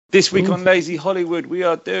This week on Lazy Hollywood, we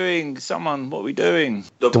are doing what are we doing?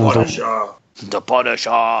 The Punisher. The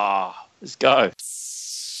Punisher. Let's go.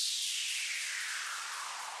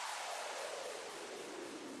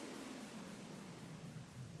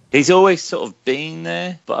 He's always sort of been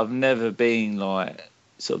there, but I've never been like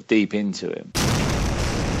sort of deep into him.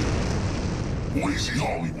 Lazy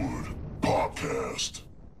Hollywood Podcast.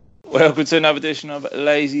 Welcome to another edition of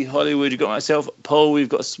Lazy Hollywood. You've got myself, Paul, we've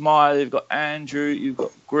got Smiley, we've got Andrew, you've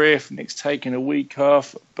got Griff. Nick's taking a week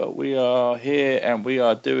off, but we are here and we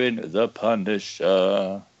are doing The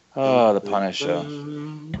Punisher. The Punisher.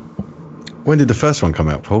 When did the first one come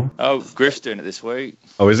out, Paul? Oh, Griff's doing it this week.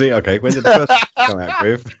 Oh, is he? Okay, when did the first one come out,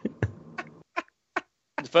 Griff?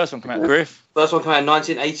 The first one came out, Griff? First one came out in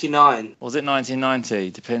 1989. Was it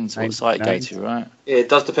 1990? Depends what site you go to, right? Yeah, it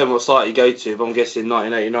does depend what site you go to, but I'm guessing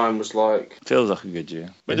 1989 was like... Feels like a good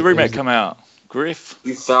year. When did the remake come out? Griff?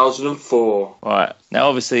 2004. Right. Now,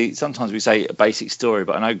 obviously, sometimes we say a basic story,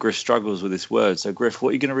 but I know Griff struggles with this word. So, Griff, what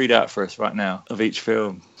are you going to read out for us right now of each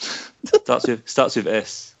film? starts with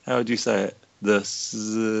S. How would you say it?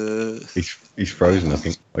 He's frozen, I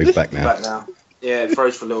think. Oh, he's back now. Back now. Yeah, it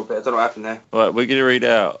froze for a little bit. I don't know what happened there. Right, we're going to read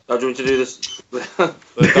out. Oh, do you want me to do this?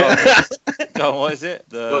 Go on, what is it?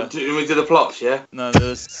 Do you want me to do the plots, yeah? No,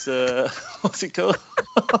 what's it called?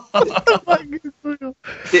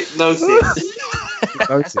 Hypnosis.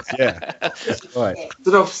 Hypnosis, yeah. Right.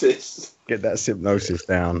 Synopsis. Get that hypnosis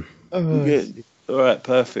down. Good. All right,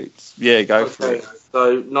 perfect. Yeah, go for it.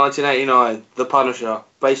 So, 1989, The Punisher.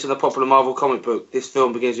 Based on the popular Marvel comic book, this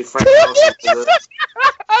film begins with Frank Castle.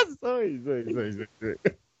 Sorry.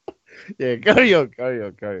 Yeah, carry on. Did I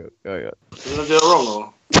do it wrong,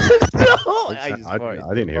 or? No,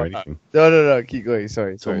 I didn't hear anything. No, keep going.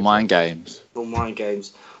 Sorry. It's all mind games. All mind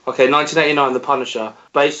games. Okay, 1989, The Punisher.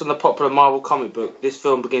 Based on the popular Marvel comic book, this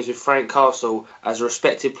film begins with Frank Castle as a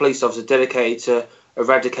respected police officer dedicated to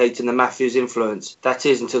eradicating the Mafio's influence. That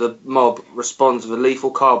is, until the mob responds with a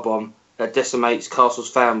lethal car bomb that decimates Castle's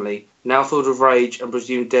family. Now filled with rage and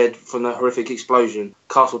presumed dead from the horrific explosion,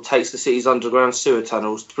 Castle takes the city's underground sewer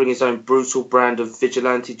tunnels to bring his own brutal brand of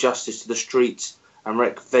vigilante justice to the streets and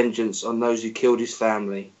wreak vengeance on those who killed his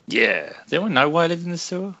family. Yeah. Does anyone know why I lived in the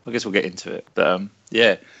sewer? I guess we'll get into it. But,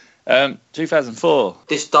 yeah. 2004.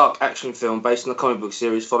 This dark action film, based on the comic book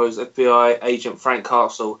series, follows FBI agent Frank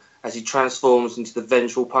Castle as he transforms into the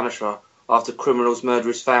vengeful Punisher after criminals murder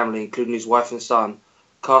his family, including his wife and son.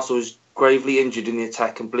 Castle is gravely injured in the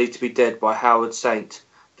attack and believed to be dead by Howard Saint,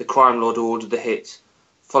 the crime lord who ordered the hit.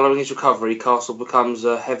 Following his recovery, Castle becomes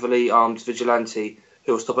a heavily armed vigilante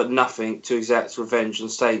who will stop at nothing to exact revenge on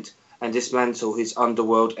Saint and dismantle his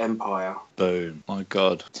underworld empire. Boom. My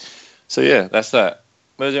God. So, yeah, that's that.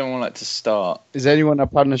 Where does anyone like to start? Is anyone a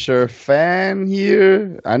Punisher fan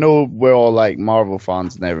here? I know we're all like Marvel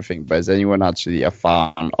fans and everything, but is anyone actually a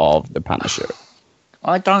fan of the Punisher?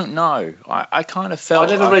 I don't know. I kind of felt...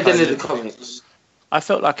 I never read any of the comics. I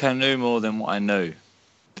felt like I knew more than what I knew,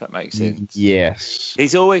 if that makes sense. Yes.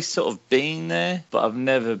 He's always sort of been there, but I've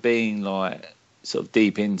never been like sort of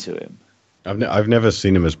deep into him. I've never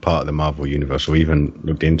seen him as part of the Marvel universe or even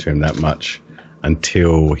looked into him that much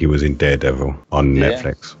until he was in Daredevil on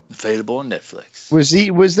Netflix. Available on Netflix.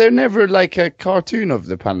 Was there never like a cartoon of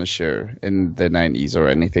the Punisher in the 90s or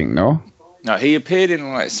anything, no? No, he appeared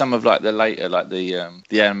in like some of like the later, like the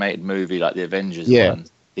animated movie, like the Avengers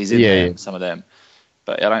ones. He's in there, some of them,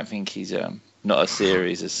 but I don't think he's not a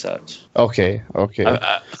series as such. Okay.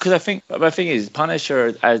 Because I think my thing is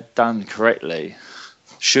Punisher, as done correctly,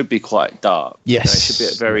 should be quite dark. Yes,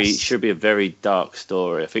 it should be a very dark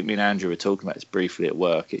story. I think me and Andrew were talking about this briefly at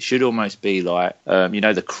work. It should almost be like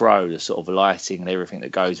the Crow, the sort of lighting and everything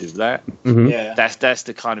that goes with that. Mm-hmm. Yeah, that's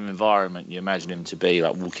the kind of environment you imagine him to be,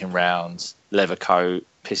 like walking around, leather coat,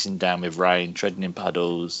 pissing down with rain, treading in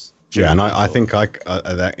puddles. Yeah, and I think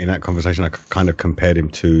that in that conversation I kind of compared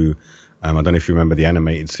him to I don't know if you remember the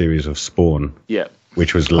animated series of Spawn. Yeah.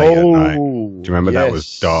 Which was late at night. Do you remember that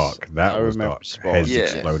was dark? I remember Spawn. Heads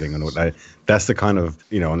exploding and all that. That's the kind of,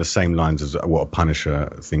 on the same lines as what a Punisher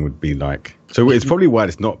thing would be like. So it's probably why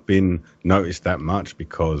it's not been noticed that much,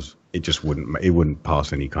 because it wouldn't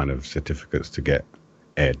pass any kind of certificates to get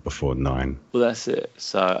aired before 9. Well, that's it.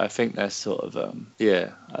 So I think that's sort of,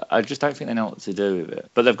 I just don't think they know what to do with it.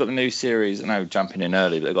 But they've got the new series, I know jumping in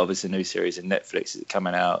early, but they've got obviously a new series in Netflix that's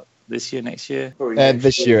coming out this year, next year?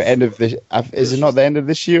 This year, end of this. Is it not the end of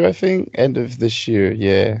this year? I think end of this year.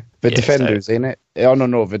 Yeah, but Defenders in it. Oh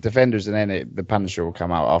no, the Defenders and then the Punisher will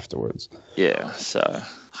come out afterwards. Yeah, so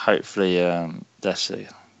hopefully that's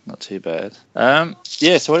Not too bad.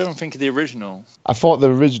 Yeah, so what do you think of the original? I thought the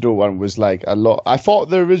original one was like a lot. I thought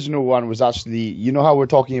the original one was actually, you know how we're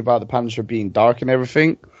talking about the Punisher being dark and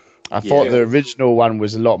everything? I thought the original one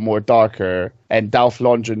was a lot more darker, and Dolph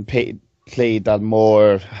Lundgren played that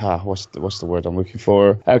more. What's the word I'm looking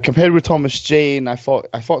for? Compared with Thomas Jane, I thought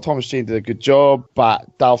Thomas Jane did a good job,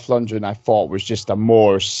 but Dolph Lundgren I thought was just a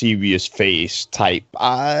more serious face type.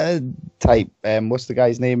 What's the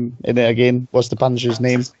guy's name in it again? What's the Punisher's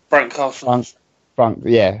name? Frank Castle. Frank.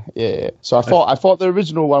 Yeah. So I thought the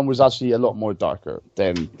original one was actually a lot more darker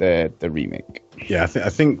than the remake. Yeah, I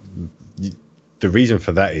think the reason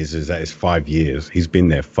for that is that it's 5 years. He's been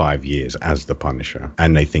there 5 years as the Punisher,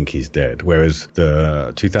 and they think he's dead. Whereas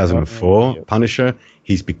the 2004 Punisher,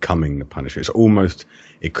 he's becoming the Punisher. It's almost,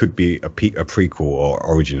 it could be a prequel or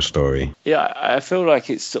origin story. Yeah, I feel like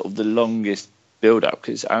it's sort of the longest build up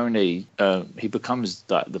because only he becomes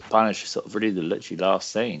like the Punisher sort of really the literally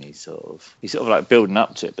last scene. He's sort of like building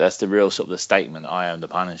up to it. But that's the real sort of the statement, I am the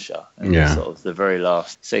Punisher. And Yeah. that's sort of the very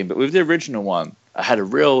last scene. But with the original one, I had a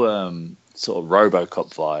real sort of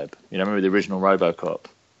RoboCop vibe. You know, remember the original RoboCop?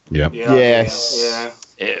 Yep. Yeah. Yes. Yeah.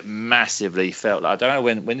 It massively felt like, I don't know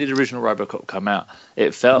when did the original RoboCop come out?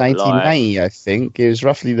 It felt 1990, I think. It was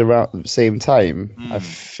roughly the same time, I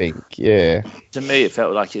think. Yeah. to me it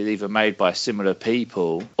felt like it was either made by similar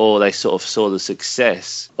people or they sort of saw the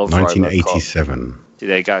success of 1987. RoboCop.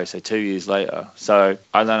 There you go. So 2 years later. So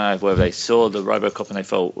I don't know whether they saw the RoboCop and they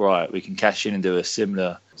thought, right, we can cash in and do a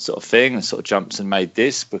similar sort of thing, and sort of jumps and made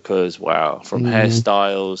this because, wow, from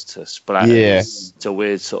hairstyles to splatters to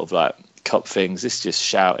weird sort of like cop things, this just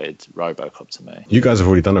shouted RoboCop to me. You guys have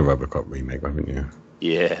already done a RoboCop remake, haven't you?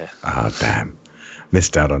 Yeah. Ah, damn.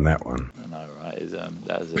 Missed out on that one. I know, right?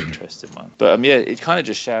 That was an interesting one. But yeah, it kind of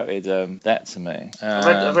just shouted that to me.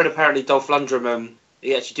 I read apparently Dolph Lundgren,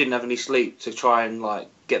 he actually didn't have any sleep to try and like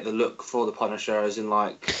get the look for the Punisher, as in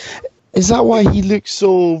like. Is that why he looks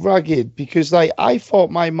so rugged? Because like I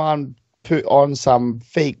thought my man put on some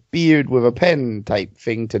fake beard with a pen type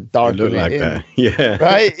thing to darken Look it like in. that. Yeah.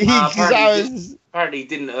 Right? Apparently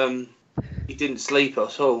he didn't sleep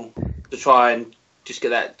at all to try and just get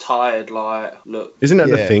that tired like look. Isn't that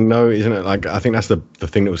the Yeah. thing though? Isn't it like, I think that's the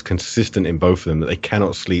thing that was consistent in both of them, that they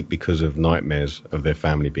cannot sleep because of nightmares of their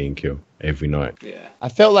family being killed every night. Yeah. I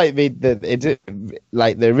felt like the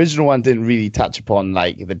original one didn't really touch upon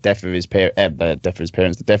like the death of his parents,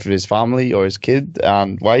 the death of his family or his kid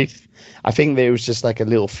and wife. I think there was just like a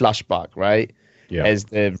little flashback, right? Yeah. As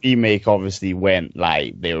the remake obviously went,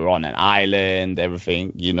 like they were on an island,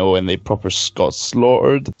 everything, you know, and they proper got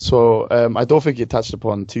slaughtered. So I don't think it touched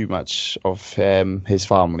upon too much of his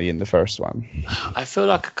family in the first one. I feel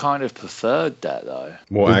like I kind of preferred that though.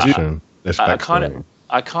 More Would you- action. Less I backstory.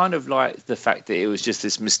 kind of liked the fact that it was just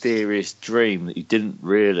this mysterious dream that you didn't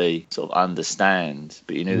really sort of understand,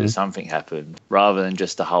 but you knew that something happened, rather than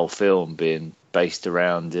just the whole film being based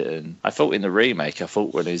around it. And I thought in the remake,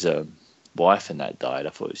 when his wife and that died, I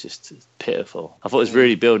thought it was just pitiful. I thought it was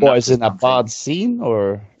really building up. What, is to in a something. bad scene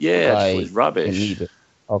or? Yeah, I thought it was like, rubbish. it needed-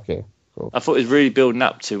 Okay, cool. I thought it was really building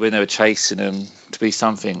up to when they were chasing him to be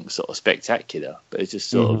something sort of spectacular, but it's just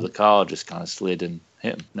sort of the car just kind of slid and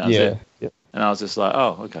hit him. That was Yeah, it. yeah. And I was just like,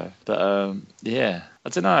 oh, okay. But yeah, I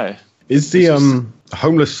don't know. Is the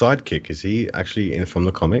homeless sidekick, is he actually in from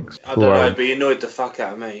the comics? I don't know, but he annoyed the fuck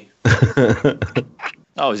out of me.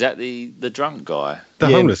 Oh, is that the drunk guy? The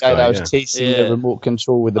Yeah, homeless the guy guy, that was yeah. chasing Yeah. the remote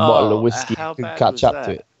control with the bottle of Oh, whiskey how could bad catch was up that?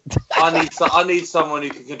 to it. I need someone who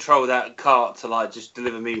can control that cart to like just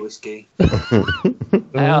deliver me whiskey.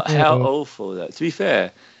 How awful that. To be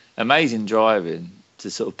fair, amazing driving to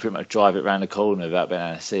sort of pretty much drive it around the corner without being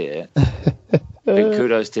able to see it. Big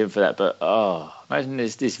kudos to him for that. But imagine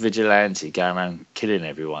this vigilante going around killing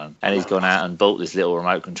everyone, and he's gone out and bought this little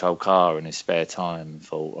remote control car in his spare time and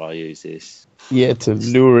thought, I'll use this. Yeah, to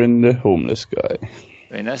lure in the homeless guy.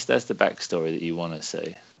 I mean, that's the backstory that you want to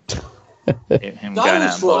see. Him I going always out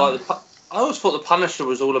and thought buying. I always thought the Punisher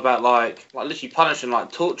was all about like literally punishing,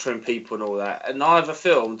 like torturing people and all that. And neither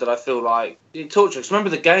film did I feel like torture. Because remember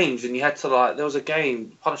the games, and you had to like there was a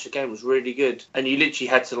game, Punisher game was really good, and you literally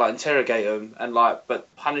had to like interrogate them and like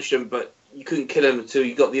but punish them, but you couldn't kill them until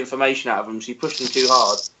you got the information out of them. So you pushed them too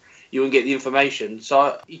hard, you wouldn't get the information.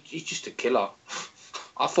 So he's just a killer.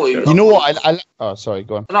 I thought he was. You know what? Oh, sorry,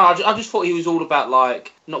 go on. No, I just thought he was all about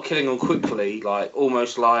like not killing them quickly, like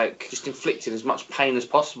almost like just inflicting as much pain as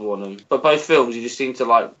possible on them. But both films, he just seemed to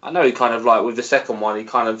like. I know he kind of like with the second one, he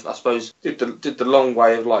kind of I suppose did the long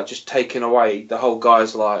way of like just taking away the whole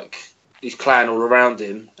guy's like his clan all around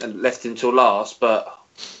him and left him till last. But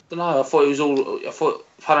I don't know. I thought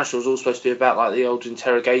Punisher was all supposed to be about like the old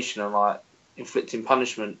interrogation and like inflicting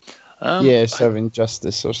punishment. Serving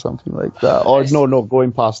justice or something like that. Or no,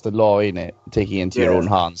 going past the law, innit? Taking it into your own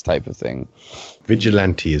hands type of thing.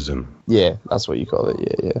 Vigilantism. Yeah, that's what you call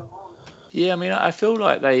it. Yeah. Yeah, I mean, I feel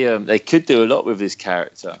like they could do a lot with this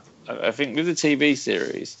character. I think with the TV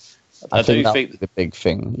series, I think that's the big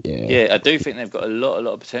thing. Yeah, I do think they've got a lot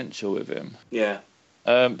of potential with him. Yeah.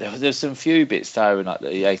 There's some few bits though, in like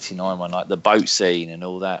the '89 one, like the boat scene and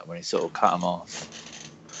all that, when he sort of cut him off.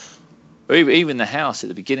 Or even the house at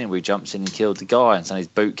the beginning where he jumps in and killed the guy, and so his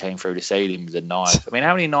boot came through the ceiling with a knife. I mean,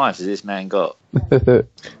 how many knives has this man got?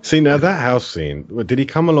 See, now that house scene, did he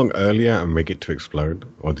come along earlier and rig it to explode,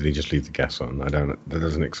 or did he just leave the gas on? That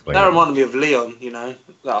doesn't explain. That reminded me of Leon,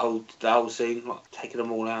 that whole scene, like taking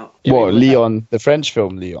them all out. What, Leon, the French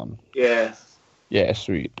film Leon? Yeah. Yeah,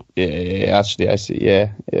 sweet. Yeah. Actually, I see.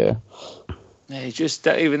 Yeah. Yeah,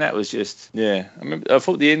 that was just. Yeah, I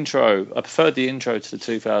thought the intro. I preferred the intro to the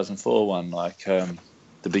 2004 one, like the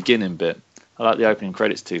beginning bit. I like the opening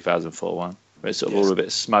credits 2004 one, where it's sort of all a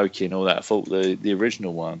bit smoky and all that. I thought the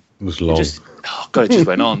original one was long. It just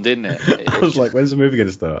went on, didn't it? I was like, when's the movie going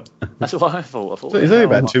to start? That's what I thought. It's only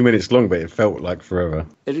about 2 minutes long, but it felt like forever.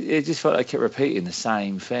 It just felt like it kept repeating the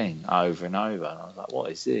same thing over and over, and I was like, what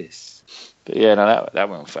is this? But yeah, no, that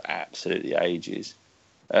went for absolutely ages.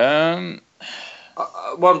 One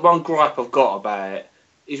gripe I've got about it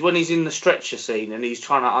is when he's in the stretcher scene and he's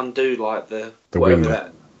trying to undo like the wing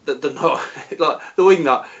nut. The knot, like the wing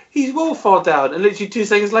nut. He's well far down, and literally 2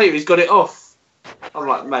 seconds later he's got it off. I'm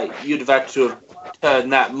like, mate, you'd have had to have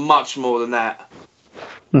turned that much more than that.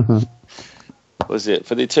 Was it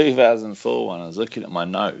for the 2004 one? I was looking at my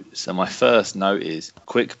notes, and my first note is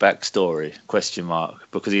quick backstory ?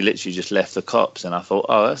 Because he literally just left the cops, and I thought,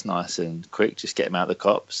 oh, that's nice and quick. Just get him out of the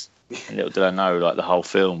cops. And little did I know, like the whole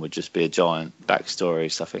film would just be a giant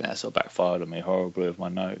backstory. So I think that sort of backfired on me horribly with my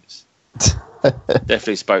notes.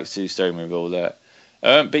 Definitely spoke too soon with all that.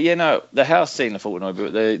 But yeah, no, the house scene I thought would annoy me,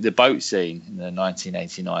 but the boat scene in the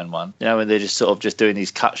 1989 one, when they're just sort of just doing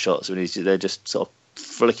these cut shots, when they're just sort of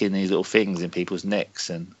flicking these little things in people's necks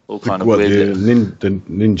and all kind of weird. The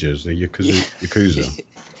ninjas, the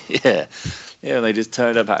Yakuza. Yeah, they just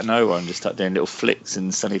turned up out of nowhere and just started doing little flicks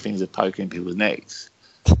and sunny things of poking people's necks.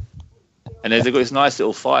 And they've got this nice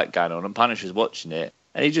little fight going on, and Punisher's watching it,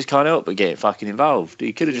 and he just can't help but get fucking involved.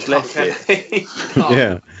 He could have just left it.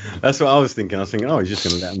 Yeah, that's what I was thinking. I was thinking, he's just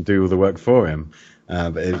going to let him do all the work for him.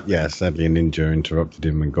 Sadly, a ninja interrupted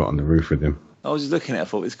him and got on the roof with him. I was just looking at it, I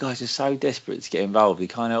thought, this guy's just so desperate to get involved. He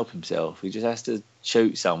can't help himself. He just has to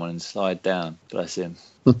shoot someone and slide down. Bless him.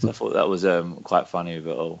 So I thought that was quite funny of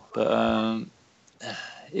it all. But,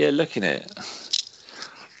 looking at it.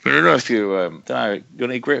 I don't know if you, got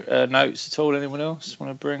any notes at all? Anyone else want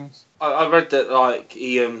to bring? I read that, like,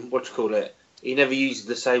 he, he never uses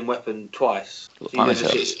the same weapon twice. So and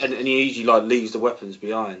he usually, like, leaves the weapons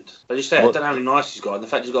behind. I just say, I don't know how many knives he's got, and the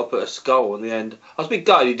fact he's got to put a skull on the end. I was a bit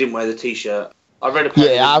gutted he didn't wear the T-shirt. I read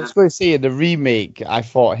a I was going to say, in the remake, I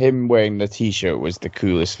thought him wearing the T-shirt was the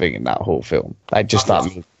coolest thing in that whole film. Like, just that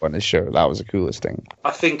move on his shirt, that was the coolest thing. I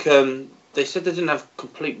think, they said they didn't have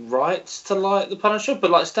complete rights to like the Punisher,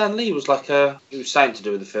 but like Stan Lee was like he was something to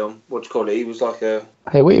do with the film. He was like a.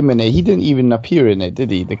 Hey, wait a minute! He didn't even appear in it, did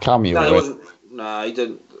he? The cameo. No, he wasn't. No, he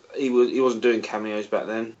didn't. He wasn't doing cameos back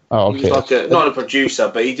then. Oh, okay. He was like not a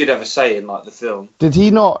producer, but he did have a say in like the film. Did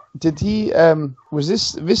he not? Did he? Was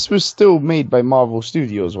this was still made by Marvel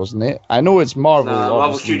Studios, wasn't it? I know it's Marvel. No,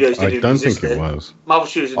 Marvel Studios didn't I don't exist think it then. was. Marvel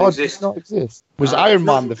Studios didn't exist. Did not exist. Was Iron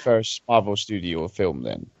Man the first Marvel Studio film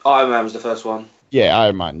then? Iron Man was the first one. Yeah,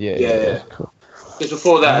 Iron Man. Yeah. Cool. Because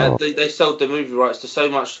before that, they sold the movie rights to so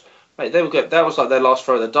much. Mate, they were good. That was like their last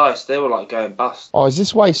throw of the dice. They were like going bust. Oh, is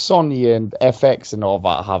this why Sony and FX and all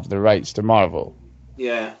that have the rights to Marvel?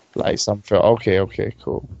 Yeah. Like some film. Okay,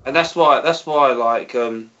 cool. And that's why like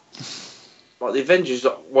the Avengers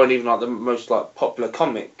weren't even like the most like popular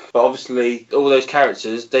comic. But obviously, all those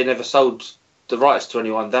characters they never sold the rights to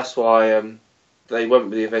anyone. That's why they went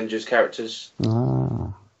with the Avengers characters.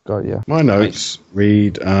 Ah. Got you. My notes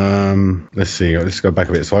read, let's see, let's go back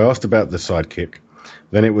a bit. So I asked about the sidekick.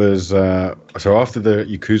 Then it was, so after the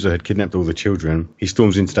Yakuza had kidnapped all the children, he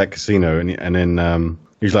storms into that casino and then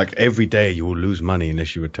he's like, every day you will lose money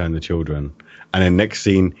unless you return the children. And then next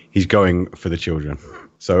scene, he's going for the children.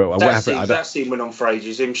 So what happened? That scene went on for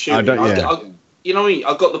ages, him shooting. You know what I mean?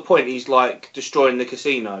 I got the point, he's like destroying the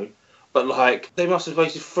casino. But like, they must have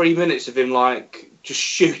wasted 3 minutes of him like just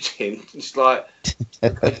shooting. It's like, I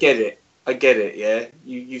get it, yeah.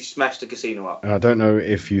 You've smashed the casino up. I don't know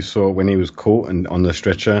if you saw when he was caught and on the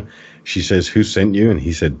stretcher, she says, "Who sent you?" And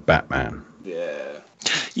he said, "Batman." Yeah.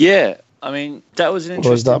 Yeah. I mean, that was an What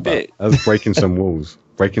was that interesting bit. That was breaking some walls.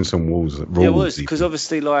 Rules. Yeah, it was, because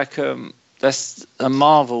obviously, like, that's a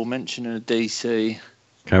Marvel mentioning a DC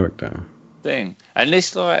character thing, and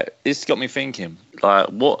this got me thinking, like,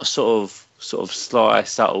 what sort of sly,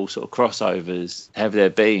 subtle sort of crossovers have there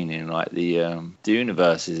been in like the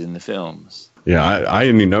universes in the films? Yeah, I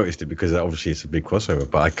only noticed it because obviously it's a big crossover,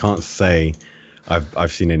 but I can't say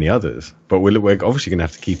I've seen any others. But we're obviously going to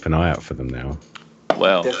have to keep an eye out for them now.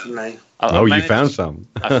 Well, Definitely. You found some.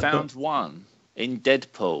 I found one in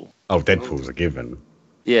Deadpool. Oh, Deadpool's a given.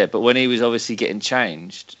 Yeah, but when he was obviously getting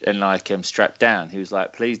changed and like strapped down, he was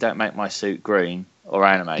like, "Please don't make my suit green or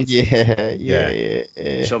animated." Yeah.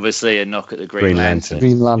 Which obviously a knock at the Green Lantern.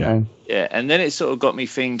 Green Lantern. Yeah, and then it sort of got me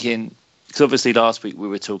thinking, because obviously last week we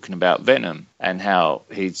were talking about Venom and how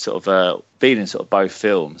he'd sort of been in sort of both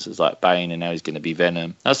films as like Bane, and now he's going to be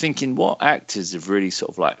Venom. I was thinking, what actors have really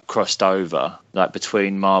sort of like crossed over like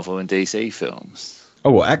between Marvel and DC films? Oh,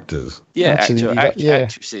 what actors? Yeah, Actually,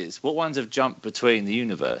 actresses. What ones have jumped between the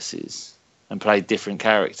universes and played different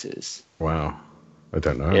characters? Wow, I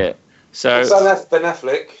don't know. Yeah, so Ben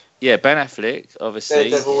Affleck. yeah, Ben Affleck, obviously.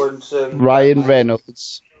 Daredevil and Ryan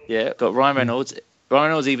Reynolds. Yeah, got Ryan Reynolds. Ryan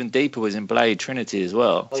Reynolds even deeper was in Blade Trinity as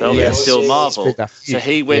well. So Oh, obviously yeah. still Marvel. Yeah. So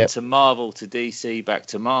he went Yep. to Marvel to DC, back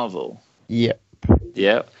to Marvel. Yep.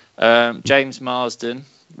 Yeah. James Marsden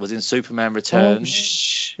was in Superman Returns.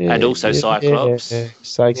 shit. And also Cyclops. Yeah.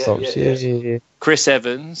 Cyclops, Yeah. yeah. Chris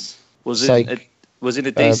Evans was in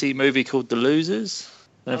a DC movie called The Losers.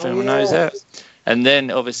 I don't know if anyone knows that. And then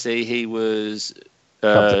obviously he was,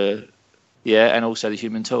 and also the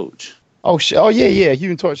Human Torch. Oh, shit. Oh, yeah.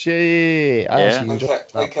 Human Torch, yeah. I actually enjoyed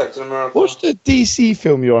that. Captain America. What's the DC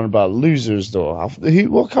film you're on about? Losers, though.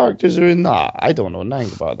 What characters are in that? I don't know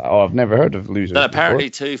nothing about that. Oh, I've never heard of Losers. No, apparently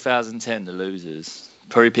 2010, The Losers.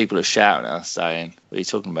 Probably people are shouting at us saying, "What are you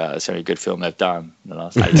talking about? It's the only good film they've done in the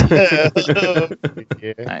last 8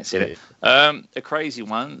 years." I ain't seen it. A crazy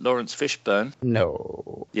one, Lawrence Fishburne.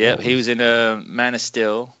 No. Yeah, he was in Man of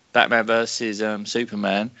Steel, Batman versus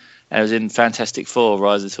Superman, and he was in Fantastic Four,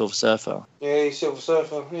 Rise of the Silver Surfer. Yeah, he's Silver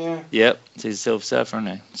Surfer. Yeah. Yep, he's a Silver Surfer,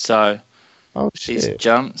 isn't he? So Oh, she's shit.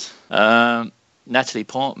 jumped. Natalie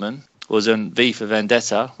Portman was in V for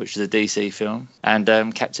Vendetta, which is a DC film, and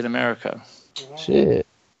Captain America. Shit.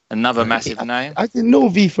 Another massive name. I didn't know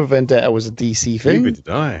V for Vendetta was a DC thing. Neither did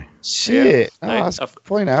I. Shit. Yeah. Oh, that's a good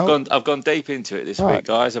point out. I've gone deep into it this Right. week,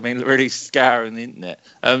 guys. I mean, really scouring the internet.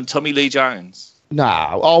 Tommy Lee Jones.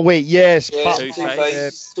 Nah. Oh, wait. Yes. Yeah,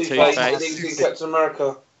 Two-Face. Two-Face. He's in Captain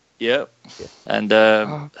America. Yep. And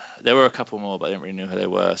there were a couple more, but I didn't really know who they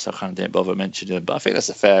were, so I kind of didn't bother mentioning them. But I think that's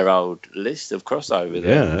a fair old list of crossover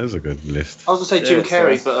there. Yeah, that was a good list. I was gonna say Jim Yeah,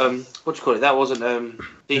 Carrey, so- but what do you call it? That wasn't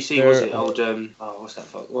DC, was it? Old what's that?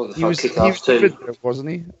 What the He fuck? was Kick-Ass the 2. Riddler, wasn't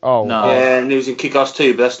he? Oh. No. Yeah, and he was in Kick-Ass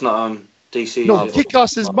 2, but that's not DC. No, is it?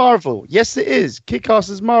 Kick-Ass is Marvel. Yes, it is. Kick-Ass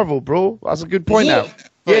is Marvel, bro. That's a good point Yeah. out.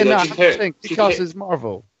 Yeah, Yeah, nah, Jim Carrey- 100%. Jim Kick-Ass Carrey- is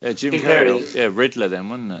Marvel. Yeah, Jim Jim Carrey. Carrey. Yeah, Riddler then,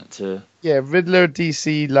 wasn't it? Yeah, Riddler,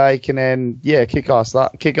 DC, and then, Kick-Ass.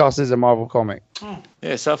 Kick-Ass is a Marvel comic.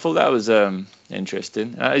 Yeah, so I thought that was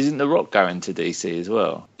interesting. Isn't The Rock going to DC as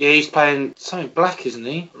well? Yeah, he's playing something black, isn't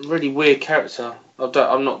he? A really weird character.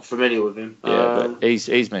 I'm not familiar with him. Yeah, but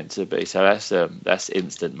he's meant to be, so that's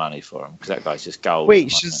instant money for him, because that guy's just gold. Wait,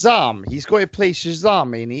 isn't it? Shazam. He's got to play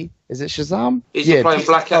Shazam, ain't he? Is it Shazam? he's yeah, playing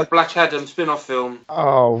Black Adam spin-off film.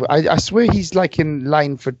 Oh, I swear he's like in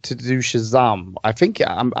line to do Shazam. I think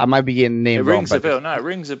I might be getting the name It wrong. rings a but bell. No, it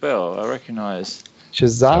rings a bell. I recognise. Shazam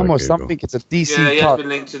Sorry, or Google. something. It's a DC Yeah, he has cut. been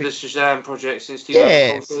linked to the Shazam project since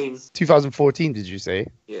Yes. 2014. 2014, did you say?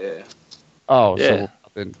 Yeah. Oh, Yeah. so I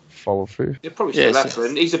didn't follow through. You're probably still Yeah, after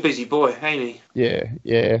him. He's a busy boy, ain't he? Yeah.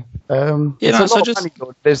 Yeah, It's no, a so lot of just- money,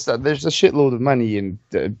 though. There's a shitload of money in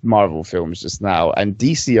the Marvel films just now, and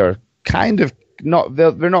DC are kind of not.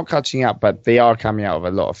 They're not catching up, but they are coming out of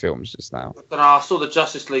a lot of films just now. But I saw the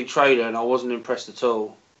Justice League trailer and I wasn't impressed at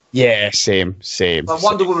all. Yeah, same. But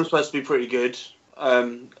Wonder Woman's supposed to be pretty good.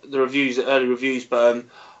 The early reviews, but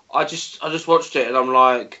I just watched it and I'm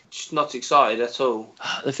like, just not excited at all.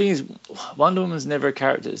 The thing is, Wonder Woman's never a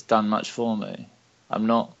character that's done much for me. I'm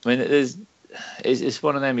not. I mean, it's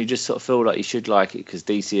one of them you just sort of feel like you should like it because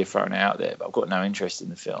DC are throwing it out there, but I've got no interest in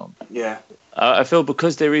the film. Yeah. I feel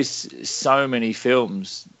because there is so many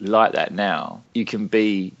films like that now, you can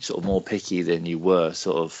be sort of more picky than you were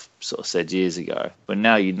sort of said years ago. But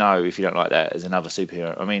now you know if you don't like that, there's another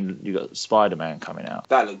superhero. I mean, you got Spider-Man coming out.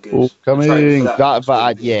 That looked good. Oh, The trailer coming. for That, looks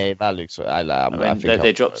but good. yeah, that looks. I I mean, think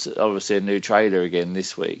they dropped obviously a new trailer again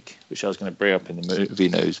this week, which I was going to bring up in the movie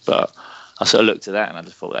news, but I sort of looked at that and I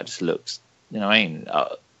just thought that just looks, you know what I mean?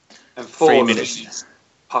 And 3 minutes.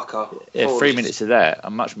 pucker. Yeah, Four 3 is- minutes of that,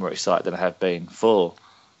 I'm much more excited than I have been. 4,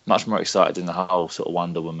 much more excited than the whole sort of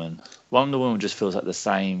Wonder Woman. Wonder Woman just feels like the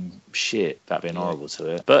same shit without being horrible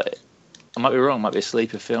to it. But I might be wrong. Might be a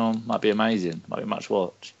sleeper film. Might be amazing. Might be much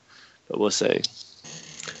watch. But we'll see.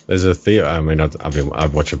 There's a theatre. I mean, I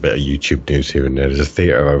watch a bit of YouTube news here and there. There's a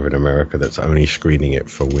theatre over in America that's only screening it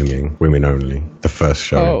for women only. The first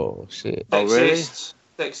show. Oh shit! Oh, really?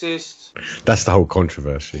 Sexist. That's the whole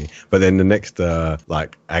controversy. But then the next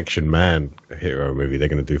like action man hero movie they're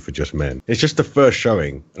going to do for just men. It's just the first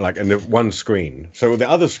showing, like, and the one screen. So the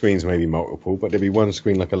other screens may be multiple, but there'll be one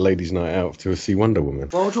screen like a ladies' night out to see Wonder Woman.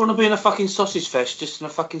 Why would you want to be in a fucking sausage fest just in a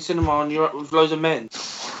fucking cinema and you're up with loads of men?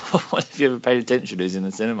 What have you ever paid attention who's in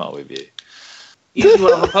the cinema with you? Usually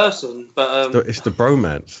one other person, but It's the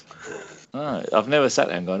bromance. Oh, I've never sat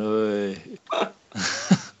there and gone, "Oi."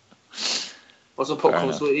 what's a Fair popcorn,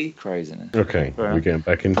 enough. sweetie? Craziness. Okay, Fair we're enough. getting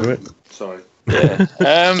back into it. Sorry.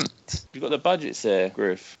 Yeah. You've got the budgets there,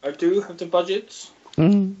 Griff. I do have the budgets.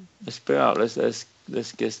 Let's put it up. Let's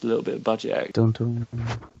get a little bit of budget act. Dun dun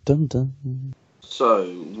dun dun.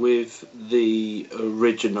 So, with the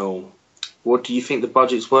original, what do you think the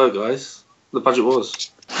budgets were, guys? The budget was?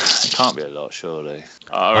 It can't be a lot, surely.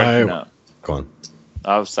 I reckon that. Go on.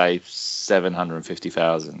 I would say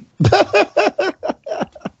 750,000.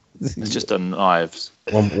 It's just on knives.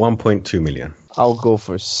 1.2 million. I'll go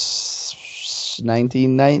for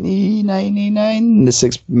 1999, the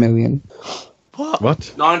 6 million. What?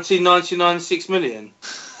 What? 1999, 6 million.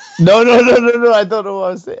 No, I don't know what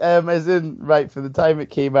I was saying. As in, right, for the time it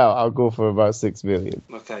came out, I'll go for about 6 million.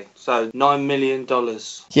 Okay, so $9 million.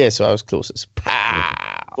 Yeah, so I was closest.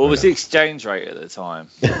 Pow! What was the exchange rate at the time?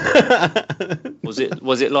 Was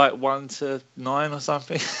it like 1 to 9 or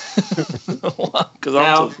something? Because I'm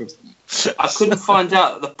Now- talking. I couldn't find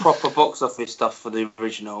out the proper box office stuff for the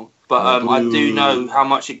original, but I do know how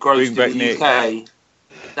much it grossed Bring in back the UK.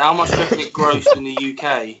 How much do you reckon it grossed in the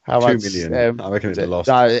UK? How 2 much? million. I reckon it's lost.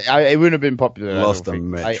 No, it wouldn't have been popular. I Lost don't a think.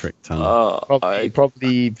 metric ton.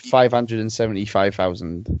 Probably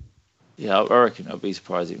 575,000. Yeah, I reckon I'd be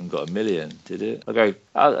surprised it even got 1 million. Did it? I'll go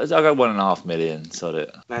 1.5 million. Sod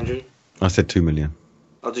it. Andrew? I said 2 million.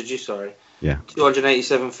 Oh, did you? Sorry. Yeah.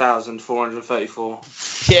 287,434.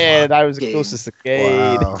 Yeah, that was the closest to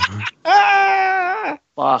game. Wow. Ah!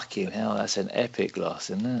 Fucking hell, that's an epic loss,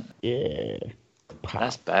 isn't it? Yeah.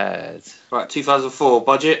 That's bad. Right, 2004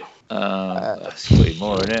 budget. That's pretty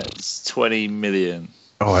more, isn't it? It's 20 million.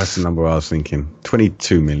 Oh, that's the number I was thinking.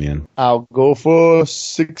 22 million. I'll go for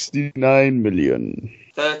 69 million.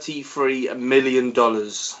 $33 million.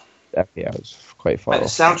 Yeah, I was quite far Mate, the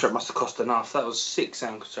off. soundtrack must have cost enough. That was sick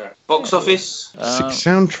soundtrack. Box office. Six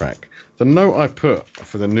soundtrack. The note I put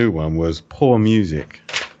for the new one was poor music.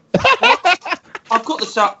 I bought the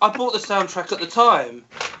soundtrack at the time.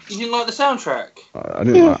 You didn't like the soundtrack? I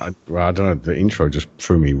didn't. I don't know. The intro just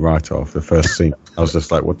threw me right off. The first scene, I was just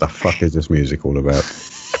like, "What the fuck is this music all about?"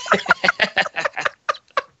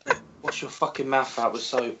 Wash your fucking mouth out with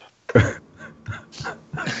soap. What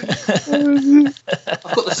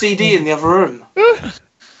I've got the CD in the other room.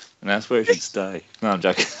 And that's where it should stay. No, I'm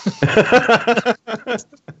joking.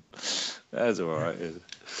 That's alright.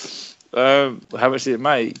 How much did it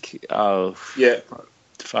make? Oh, Yeah.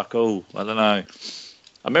 fuck all. I don't know.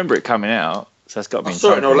 I remember it coming out, so that's got me I saw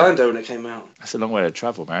it in Sutton. Orlando when it came out. That's a long way to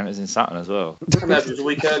travel, man. It was in Sutton as well. It was a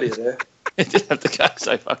week earlier there. You didn't have to go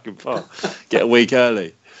so fucking far. Get a week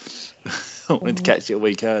early. I wanted to catch it a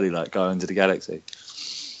week early, like going to the galaxy.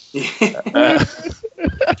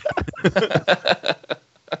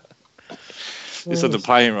 Just on the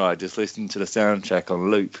plane ride, just listening to the soundtrack on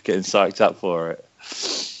loop, getting psyched up for it.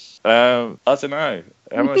 I don't know.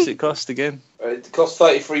 How much did it cost again? It cost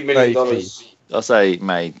 $33 million. I'll say it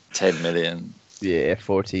made 10 million. Yeah,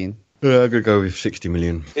 14. I'm gonna go with 60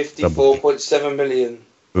 million. 54.7 million.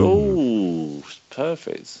 Ooh,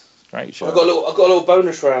 perfect. Great show. I got a little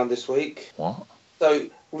bonus round this week. What? So,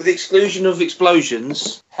 with the exclusion of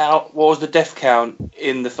explosions, what was the death count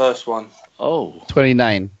in the first one? Oh,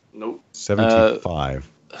 29. Nope. 75.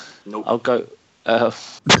 Nope. I'll go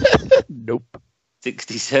Nope.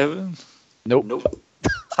 67, Nope. Nope.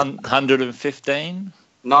 115.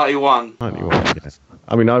 91. 91. Yeah.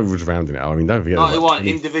 I mean, I was rounding it out. I mean, don't forget. 91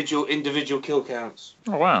 individual kill counts.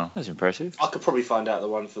 Oh, wow. That's impressive. I could probably find out the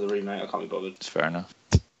one for the remake. I can't be bothered. It's fair enough.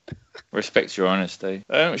 Respect your honesty.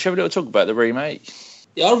 Shall we little talk about the remake?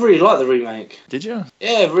 Yeah, I really like the remake. Did you?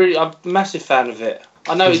 Yeah, really, I'm a massive fan of it.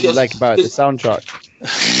 I know What it did you gets like about the soundtrack?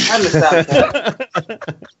 and the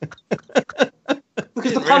soundtrack.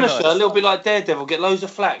 Because the Didn't realise. Punisher, a little bit like Daredevil, get loads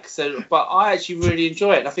of flack. So, but I actually really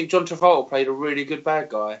enjoy it. And I think John Travolta played a really good bad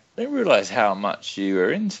guy. I didn't realise how much you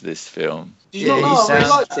were into this film. Did you not know? I really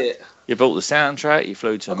liked it. You bought the soundtrack, you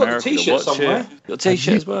flew to I've got the America to t-shirt watch somewhere. it. You got a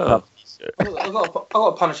t-shirt as well. I got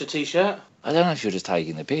a Punisher t-shirt. I don't know if you're just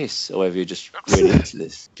taking the piss or whether you're just really into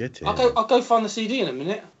this. Get it. I'll go find the CD in a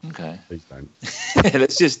minute. Okay. Please don't.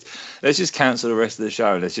 let's just cancel the rest of the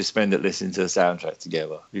show and let's just spend it listening to the soundtrack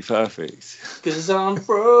together. Be perfect. Because I'm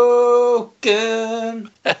broken.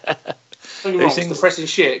 Don't get me wrong, it's depressing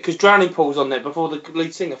shit. Because Drowning Pool's on there before the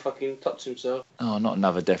lead singer fucking touched himself. Oh, not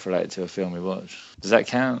another death related to a film we watched. Does that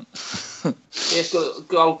count? Yeah, it's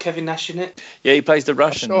got old Kevin Nash in it. Yeah, he plays the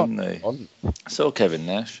Russian, Sure. didn't he? I saw Kevin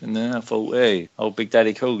Nash and then I thought, hey, old Big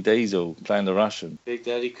Daddy Cool Diesel playing the Russian. Big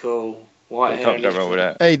Daddy Cool. White I hair. can't go wrong with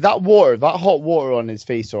that. Hey, that hot water on his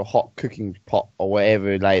face or hot cooking pot or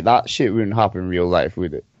whatever, like that shit wouldn't happen in real life,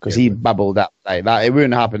 would it? Because he bubbled up like that. It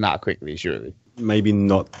wouldn't happen that quickly, surely. Maybe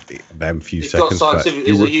not them few It's got seconds. But scientific.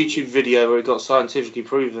 There's a YouTube video where it got scientifically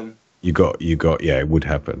proven. you got. Yeah, it would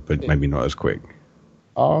happen, but maybe not as quick.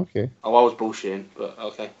 Oh, okay. Oh, I was bullshitting, but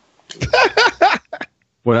okay.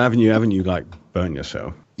 Well, haven't you like burnt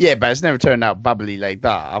yourself? Yeah, but it's never turned out bubbly like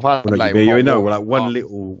that. I've had Well, like you hot know, water. like one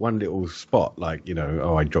little spot, like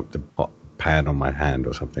I dropped a pot pan on my hand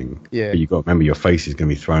or something. Yeah. But you got to remember your face is going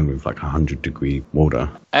to be thrown with like 100-degree water.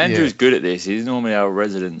 Andrew's good at this. He's normally our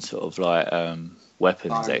resident sort of like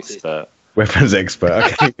weapons Scientist. expert. Weapons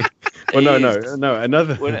expert. Okay. Well, no.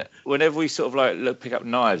 Another. Whenever we sort of like pick up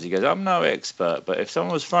knives, he goes, "I'm no expert, but if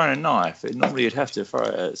someone was throwing a knife, normally you'd have to throw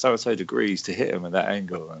it at so and so degrees to hit them at that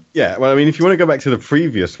angle." Yeah. Well, I mean, if you want to go back to the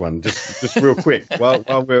previous one, just real quick, while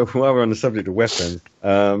we're on the subject of weapons,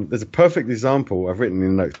 there's a perfect example I've written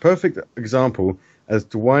in the notes. Perfect example as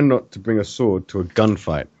to why not to bring a sword to a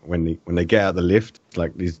gunfight when they get out of the lift.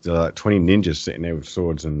 Like these 20 ninjas sitting there with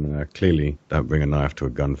swords, and clearly don't bring a knife to a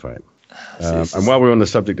gunfight. And while we're on the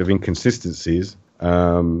subject of inconsistencies,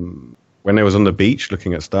 when they was on the beach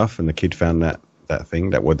looking at stuff, and the kid found that thing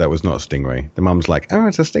that was not a stingray. The mum's like, "Oh,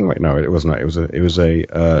 it's a stingray." No, it was not. It was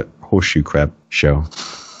a horseshoe crab shell.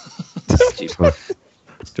 Just want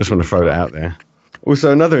to throw that out there.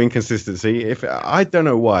 Also, another inconsistency. If I don't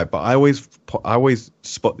know why, but I always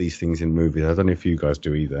spot these things in movies. I don't know if you guys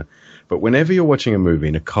do either. But whenever you're watching a movie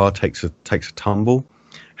and a car takes a tumble,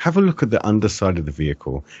 have a look at the underside of the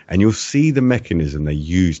vehicle and you'll see the mechanism they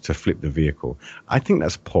use to flip the vehicle. I think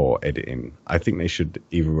that's poor editing. I think they should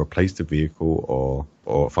either replace the vehicle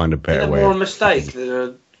or find a better way. More a mistake than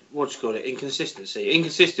a, what do you call it, inconsistency.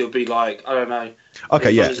 Inconsistency would be like, I don't know. Okay,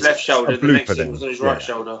 it's yeah. on his left shoulder, A the next blooper thing then. was on his right Yeah.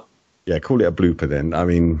 shoulder. Yeah, call it a blooper then. I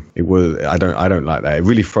mean, it was. I don't like that. It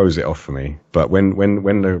really throws it off for me. But when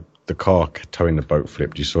the car towing the boat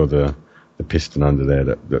flipped, you saw the piston under there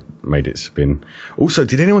that made it spin. Also,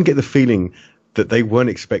 did anyone get the feeling that they weren't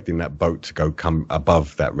expecting that boat to come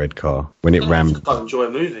above that red car when it I rammed? can't enjoy a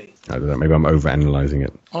movie. I don't know. Maybe I'm overanalyzing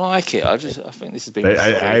it. I like it. I think this has been.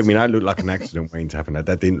 I mean, I looked like an accident waiting to happen.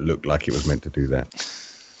 That didn't look like it was meant to do that.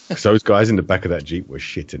 Because those guys in the back of that Jeep were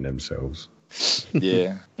shitting themselves.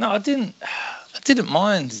 Yeah. No, I didn't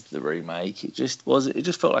mind the remake. It just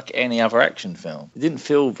felt like any other action film. It didn't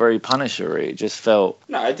feel very Punisher-y. It just felt.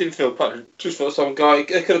 No, it didn't feel fun. Just felt some guy.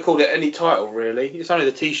 They could have called it any title, really. It's only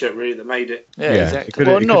the T-shirt really that made it. Yeah, Yeah, exactly. it could've-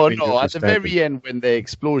 Well, it no. could've been At just the a standard. very end, when the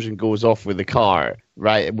explosion goes off with the car,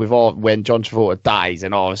 right, when John Travolta dies,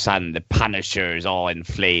 and all of a sudden the Punisher is all in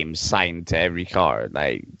flames, signed to every car.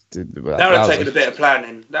 Like That would have taken a bit of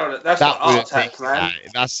planning. That's like Art Attack, man.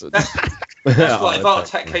 That's That's like if Art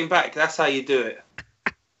Attack came back. That's how you do it.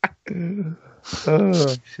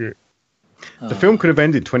 oh shit. The film could have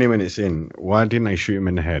ended 20 minutes in. Why didn't they shoot him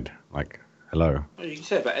in the head? Like, hello. Well, you can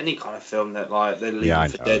say about any kind of film that like they're leaving Yeah, I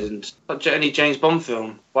for know. dead, and like any James Bond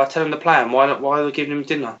film. Why tell him the plan? Why are they giving him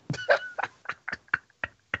dinner?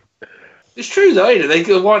 It's true though, ain't it? They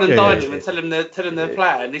go wine and Yeah, dine yeah, him and yeah. tell him their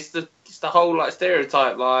plan. It's the whole like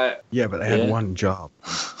stereotype. Like Yeah, but they Yeah. had one job.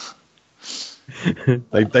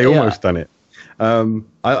 they almost done it.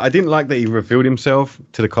 I didn't like that he revealed himself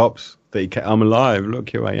to the cops. That I'm alive. Look,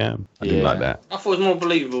 here I am. I didn't Yeah. like that. I thought it was more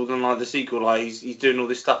believable than like the sequel. Like he's doing all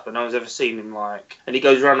this stuff, but no one's ever seen him. Like, and he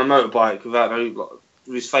goes around a motorbike without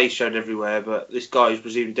with his face shown everywhere. But this guy is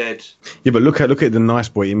presumed dead. Yeah, but look at the nice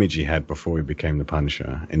boy image he had before he became the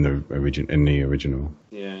Punisher in the original.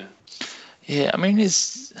 Yeah. Yeah, I mean,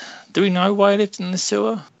 do we know why he lived in the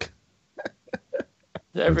sewer?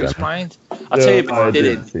 Is that ever explained? I'll tell you a bit that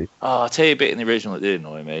didn't. Oh, I'll tell you a bit in the original that did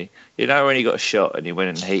annoy me. You know when he got shot and he went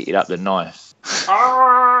and heated up the knife?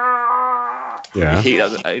 Yeah, He heated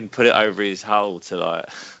up and put it over his hole to like.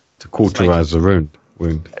 to cauterize the wound.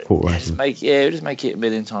 wound. Cauterizing. It would just make it a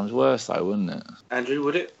million times worse, though, wouldn't it? Andrew,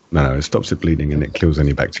 would it? No, it stops it bleeding and it kills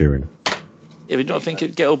any bacteria. If you don't think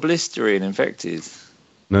it'd get all blistery and infected,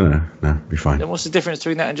 No, be fine. then what's the difference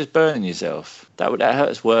between that and just burning yourself? That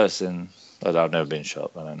hurts worse than. I've never been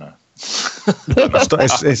shot. I don't know. It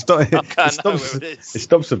It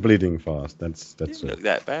stops the bleeding fast. That's didn't look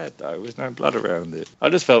that bad though. There was no blood around it. I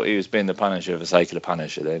just felt he was being the Punisher for the sake of the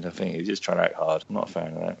Punisher. Then I think he was just trying to act hard. I'm not a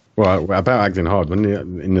fan of that. Well, about acting hard, when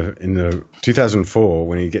in the 2004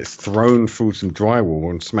 when he gets thrown through some drywall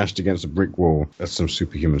and smashed against a brick wall, that's some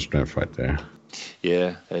superhuman strength right there.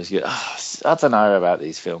 Yeah, it was good. I don't know about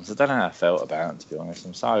these films. I don't know how I felt about them, to be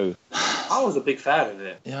honest. I was a big fan of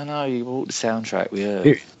it. Yeah, I know. You bought the soundtrack. We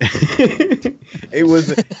heard.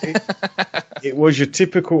 It was your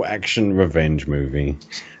typical action revenge movie.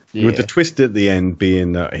 Yeah. With the twist at the end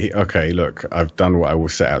being that, okay, look, I've done what I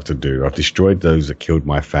was set out to do. I've destroyed those that killed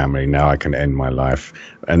my family. Now I can end my life.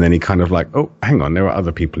 And then he kind of like, oh, hang on, there are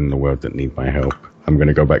other people in the world that need my help. I'm going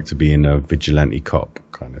to go back to being a vigilante cop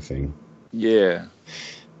kind of thing. Yeah.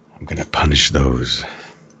 I'm going to punish those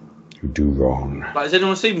who do wrong. Like, has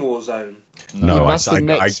anyone seen Warzone? No, I That's the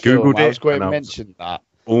next film. Googled it. I was going and to I was mention that.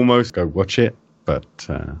 almost go watch it, but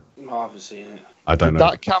No, I haven't seen it. I don't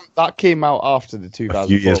know. That came out after the 2004. A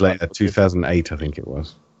few years later, 2008, I think it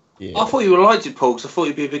was. Yeah. I thought you would have liked it, Paul, because I thought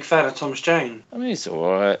you'd be a big fan of Thomas Jane. I mean, it's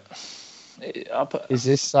all right. Is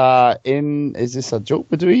this a joke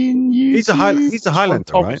between you? He's a Highlander,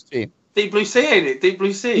 Thomas right? Jane? Deep Blue Sea, ain't it? Deep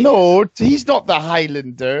Blue Sea. No, he's not the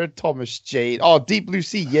Highlander, Thomas Jane. Oh, Deep Blue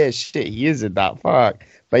Sea, yeah, shit, he is in that. Fuck.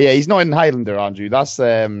 But yeah, he's not in Highlander, Andrew. That's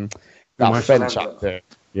that French actor.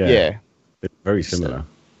 Yeah. It's very similar.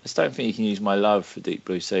 I just don't think you can use my love for Deep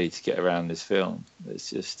Blue Sea to get around this film. It's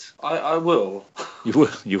just. I will. You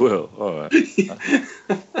will. All right.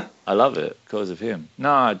 I love it because of him.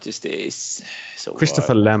 No, just it's all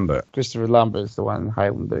Christopher right. Lambert. Christopher Lambert is the one in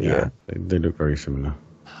Highlander, yeah. They look very similar.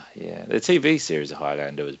 Yeah, the TV series of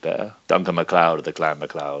Highlander was better. Duncan MacLeod or the Clan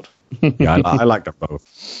MacLeod. Yeah, I like them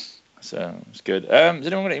both. So it's good. Does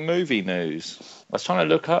anyone got any movie news? I was trying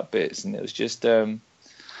to look up bits, and it was just it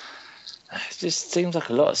just seems like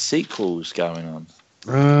a lot of sequels going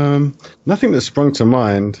on. Nothing that sprung to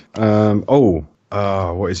mind.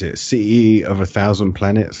 What is it? City of 1,000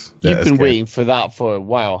 Planets. You've been waiting for that for a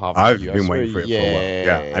while, haven't you? I've been waiting for it for a while.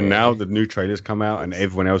 Yeah, and now the new trailers come out, and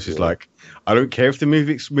everyone else is like, I don't care if the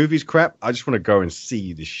movie's crap. I just want to go and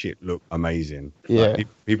see this shit look amazing. Yeah. Like,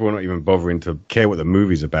 people are not even bothering to care what the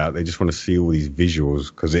movie's about. They just want to see all these visuals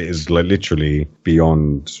because it is like literally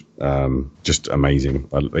beyond just amazing.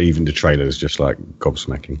 Even the trailer is just like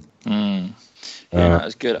gobsmacking. Yeah, that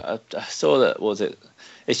was good. I saw that. Was it?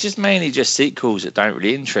 It's just mainly just sequels that don't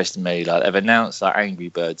really interest me. Like they've announced like Angry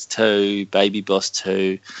Birds 2, Baby Boss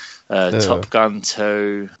 2, Top Gun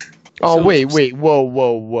 2. Oh, wait,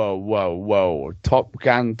 whoa. Top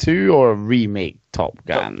Gun 2 or a remake Top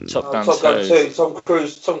Gun? Top Gun 2. Tom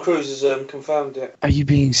Cruise has confirmed it. Are you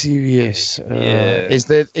being serious? Yeah. Is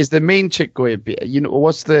the main chick going to be,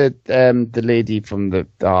 what's the lady from the,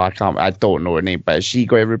 I don't know her name, but is she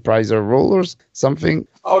going to reprise her role or something?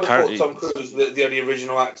 I would have thought Tom Cruise was the only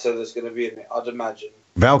original actor that's going to be in it, I'd imagine.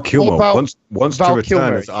 Val Kilmer wants to Val return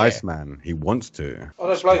Kilmer, as Iceman. He wants to. I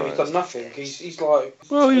don't blame him. He's done nothing. He's like.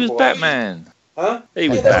 Well, he was Batman. Huh? He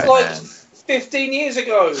was that was Batman. like 15 years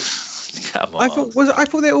ago. Come on. I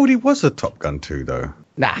thought there already was a Top Gun 2 though.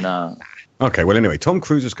 No. Okay, well anyway, Tom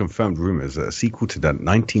Cruise has confirmed rumors that a sequel to the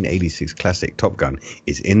 1986 classic Top Gun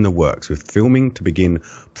is in the works, with filming to begin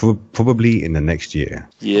probably in the next year.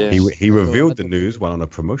 Yeah. He revealed the news while on a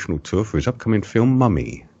promotional tour for his upcoming film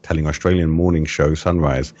Mummy, telling Australian morning show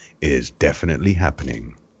Sunrise it is definitely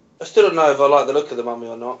happening. I still don't know if I like the look of the Mummy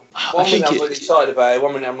or not. One minute I'm really excited about it,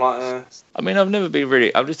 one minute I'm like, I mean, I've never been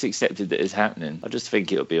really. I've just accepted that it's happening. I just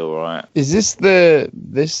think it'll be all right. Is this the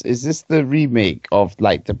remake of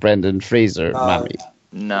like the Brendan Fraser Mummy?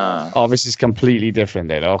 Nah. Oh, this is completely different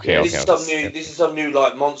then. Okay, this is some new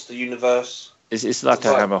like monster universe. It's like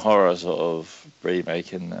a Hammer Horror sort of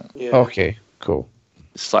remake, isn't it? Yeah. Okay, cool.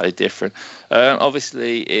 Slightly different.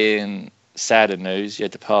 Obviously, in sadder news, you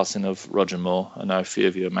had the passing of Roger Moore. I know a few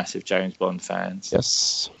of you are massive James Bond fans.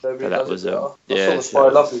 Yes. But that was I saw the Spy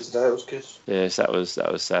Lovely today. It was good. Yes, that was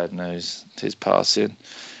sad news. His passing.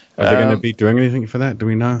 Are they going to be doing anything for that? Do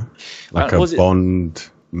we know? Like a Bond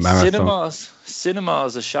marathon?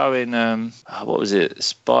 Cinemas are showing. What was it?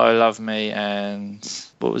 Spy Love Me and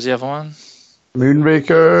what was the other one?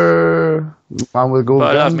 Moonraker. Man with Gold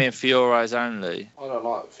Spy Love Gun. Me and For Your Eyes Only. I don't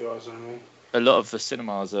like For Your Eyes Only. A lot of the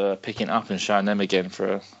cinemas are picking up and showing them again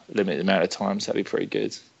for a limited amount of time, so that'd be pretty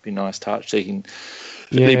good. Be a nice touch. So you can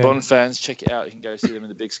The Bond fans, check it out. You can go see them in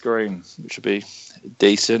the big screen, which would be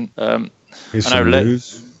decent. Here's some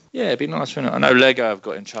news. Yeah, it'd be nice, wouldn't it? I know Lego have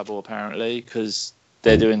got in trouble apparently because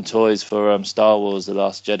they're doing toys for Star Wars: The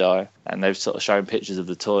Last Jedi, and they've sort of shown pictures of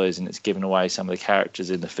the toys, and it's given away some of the characters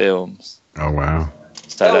in the films. Oh wow!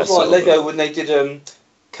 So that was like Lego when they did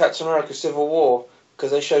Captain America: Civil War,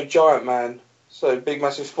 because they showed Giant Man. So big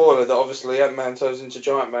massive spoiler that obviously Ant-Man turns into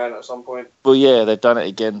Giant Man at some point. Well, yeah, they've done it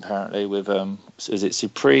again apparently with is it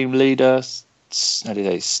Supreme Leader? How do you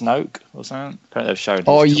say, Snoke or something? Apparently they've shown.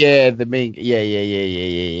 Oh yeah, the main. Yeah.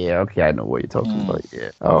 Okay, I know what you're talking about.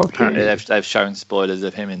 Yeah. Oh, okay. Apparently they've shown spoilers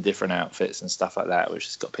of him in different outfits and stuff like that, which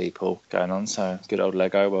has got people going on. So good old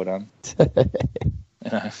Lego, well done.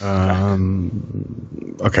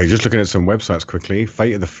 Okay, just looking at some websites quickly.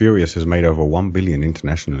 Fate of the Furious has made over 1 billion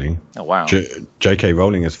internationally. Oh wow! J.K.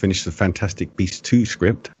 Rowling has finished the Fantastic Beasts 2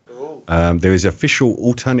 script. There is official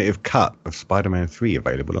alternative cut of Spider-Man 3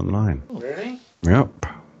 available online. Really? Yep.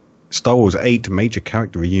 Star Wars 8 major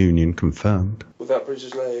character reunion confirmed. Without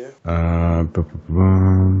Princess Leia.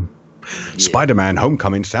 Spider-Man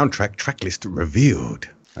Homecoming soundtrack tracklist revealed.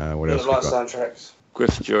 What else? I like soundtracks.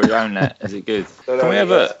 Griff, do you already own that? Is it good? Can we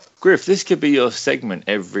have a Griff? This could be your segment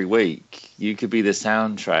every week. You could be the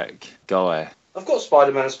soundtrack guy. I've got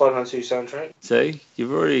Spider-Man and Spider-Man 2 soundtrack. See,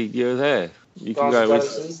 you're there. You can go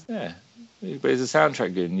with but it's a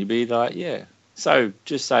soundtrack good, and you'd be like, yeah. So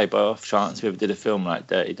just say by off chance we ever did a film like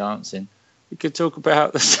Dirty Dancing, we could talk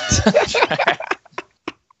about the soundtrack.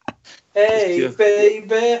 Hey,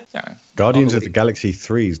 baby. Yeah. Guardians of the Galaxy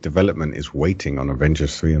 3's development is waiting on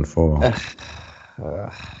Avengers 3 and 4.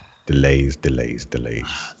 Delays.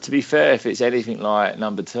 To be fair, if it's anything like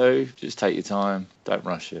number 2, just take your time. Don't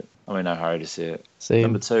rush it. I'm in no hurry to see it. Same.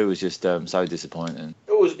 Number 2 was just so disappointing.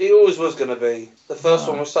 It always was going to be. The first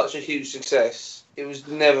one was such a huge success. It was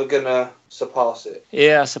never going to surpass it.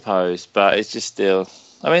 Yeah, I suppose, but it's just still.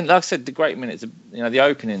 I mean, like I said, the great minutes, the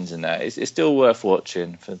openings and that, it's still worth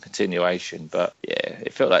watching for continuation. But yeah,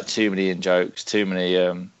 it felt like too many in-jokes, too many.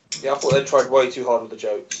 Yeah, I thought they tried way too hard with the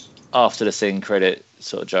jokes. After the scene credit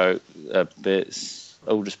sort of joke bits,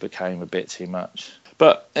 all just became a bit too much.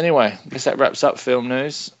 But anyway, I guess that wraps up film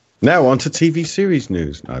news. Now on to TV series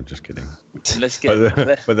news. No, I'm just kidding. Let's get.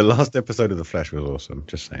 But the last episode of The Flash was awesome.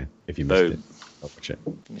 Just saying, if you missed it, I'll watch it.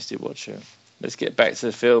 Missed it, watch it. Let's get back to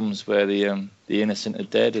the films where the innocent are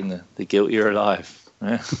dead and the guilty are alive.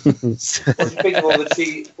 Yeah. What do you think of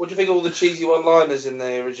all the cheesy one-liners in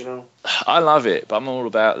the original? I love it, but I'm all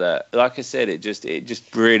about that. Like I said, it just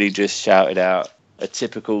really just shouted out a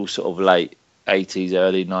typical sort of late 80s,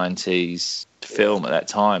 early 90s film at that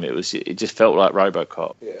time. It just felt like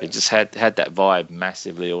RoboCop. Yeah. It just had that vibe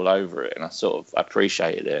massively all over it, and I sort of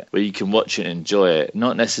appreciated it. Where you can watch it and enjoy it,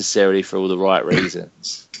 not necessarily for all the right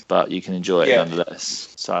reasons, but you can enjoy it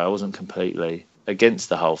nonetheless. So I wasn't completely against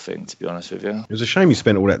the whole thing, to be honest with you. It was a shame he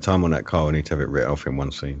spent all that time on that car and he'd have it written off in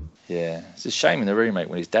one scene. Yeah, it's a shame in the remake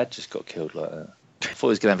when his dad just got killed like that. I thought he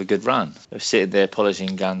was going to have a good run. They were sitting there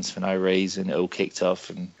polishing guns for no reason. It all kicked off.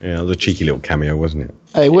 And yeah, it was a cheeky little cameo, wasn't it?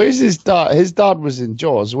 Hey, where's his dad? His dad was in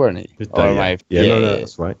Jaws, weren't he? His dad, yeah,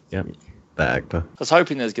 that's right. Yeah, that actor. I was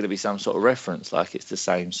hoping there's going to be some sort of reference, like it's the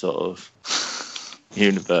same sort of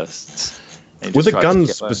universe. Were the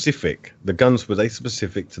guns specific? The guns, were they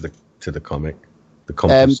specific to the comic? The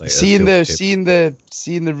compensator.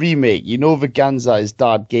 Seeing the remake, the Ganza his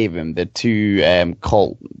dad gave him, the two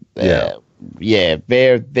Colt. They're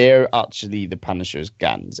actually the Punisher's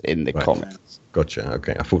guns in the comics. Gotcha.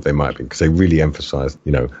 Okay, I thought they might be because they really emphasised,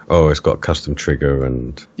 it's got a custom trigger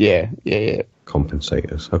and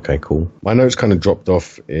compensators. Okay, cool. My notes kind of dropped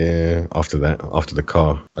off after the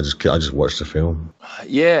car. I just watched the film.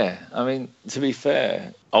 Yeah, I mean, to be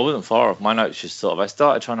fair, I wasn't far off. My notes just I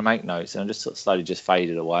started trying to make notes and I just sort of slowly just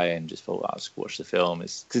faded away and just thought, I'll just watch the film.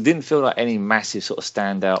 Because it didn't feel like any massive sort of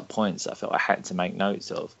standout points I felt I had to make notes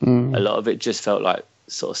of. A lot of it just felt like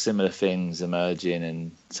sort of similar things emerging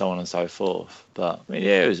and so on and so forth. But I mean,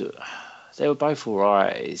 they were both all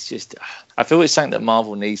right. It's just, I feel it's something that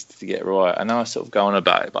Marvel needs to get right. I know I sort of go on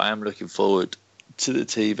about it, but I am looking forward to the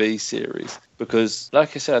TV series because,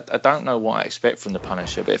 like I said, I don't know what I expect from the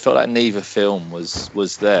Punisher, but it felt like neither film was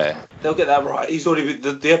there. They'll get that right. He's already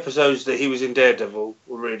the episodes that he was in Daredevil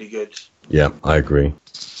were really good. Yeah, I agree.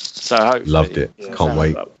 So hopefully, loved it. Can't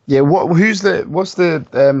wait. Yeah, what's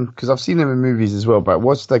the because I've seen him in movies as well, but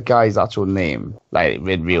what's the guy's actual name, like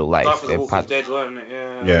in real life? Life of the Walking Dead, wasn't it?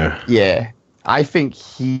 Yeah. Yeah. I think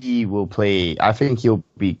he'll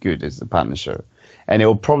be good as the Punisher. And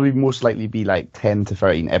it'll probably most likely be like 10 to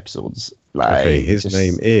 13 episodes. Okay, his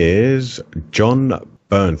name is John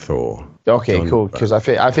Bernthal. Okay, John cool. Because I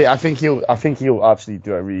think he'll actually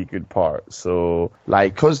do a really good part. So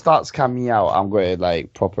like, cause that's coming out, I'm going to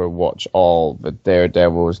like proper watch all the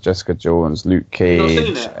Daredevils, Jessica Jones, Luke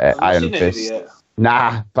Cage, Iron Fist.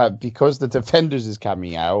 Nah, but because the Defenders is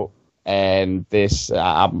coming out, and this,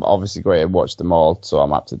 I'm obviously going to watch them all, so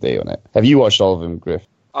I'm up to date on it. Have you watched all of them, Griff?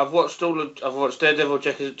 I've watched Daredevil,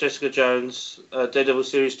 Jessica Jones, Daredevil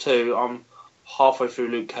Series 2. I'm halfway through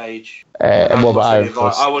Luke Cage. And what about Iron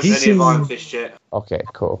Fist? I watched any of Iron Fist yet. Okay,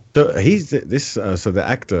 cool. So he's so the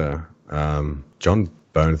actor, John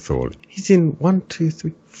Bernthal, he's in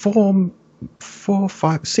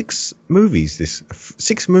 6 movies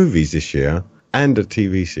six movies this year and a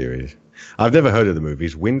TV series. I've never heard of the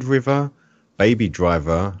movies. Wind River, Baby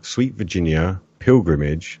Driver, Sweet Virginia,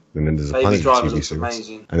 Pilgrimage, and then there's a Baby Driver TV looks series.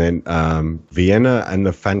 amazing. And then Vienna and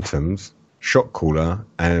the Phantoms, Shot Caller,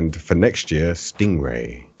 and for next year,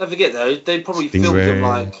 Stingray. Don't forget though, they probably filmed them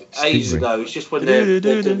like ages ago. It's just when they're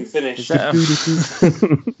going to be finished.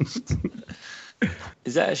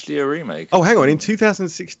 Is that actually a remake? Oh, hang on. In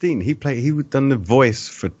 2016, he done the voice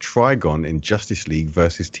for Trigon in Justice League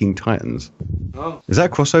versus Teen Titans. Oh, Is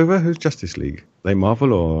that a crossover? Who's Justice League? They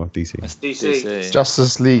Marvel or DC? That's DC.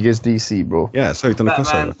 Justice League is DC, bro. Yeah, so he's done a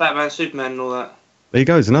crossover. Batman, Superman, and all that. There you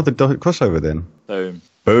go. It's another crossover then. Boom.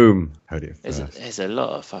 Boom. Heard it first. There's a lot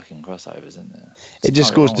of fucking crossovers, isn't there? It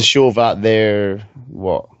just goes to show that they're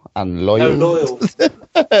unloyal. No loyal.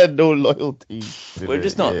 No loyalty. We're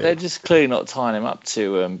just not. They're just clearly not tying him up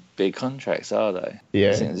to big contracts, are they?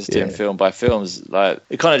 Yeah, I think they're just doing film by films. Like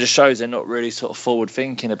it kind of just shows they're not really sort of forward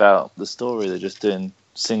thinking about the story. They're just doing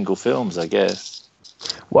single films, I guess.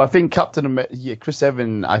 Well, I think Captain America, Chris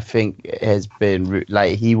Evans, I think has been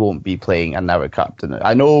like he won't be playing another Captain.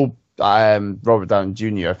 I know Robert Downey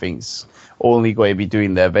Jr. I think's only going to be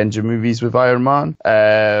doing the Avenger movies with Iron Man.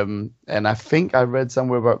 And I think I read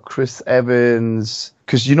somewhere about Chris Evans,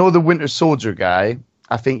 because you know the Winter Soldier guy,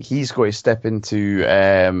 I think he's going to step into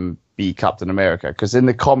be Captain America, because in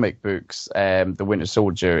the comic books, the Winter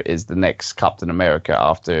Soldier is the next Captain America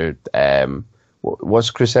after what's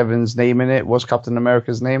Chris Evans' name in it? What's Captain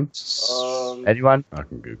America's name? Anyone? I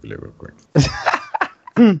can Google it real quick.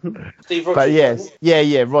 Steve Rogers. But yes,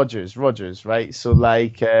 Rogers, right? So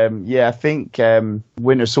like, I think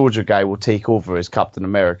Winter Soldier guy will take over as Captain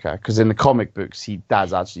America, because in the comic books he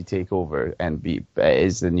does actually take over and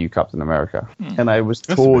is the new Captain America. And I was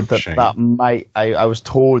told that might. I was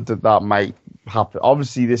told that might happen.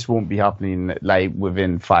 Obviously, this won't be happening like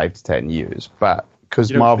within 5 to 10 years, but.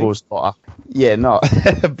 Because Marvel's got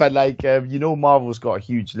but like Marvel's got a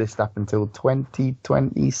huge list up until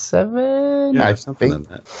 2027. Yeah, I think. Like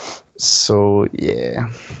that. So yeah,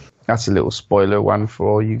 that's a little spoiler one for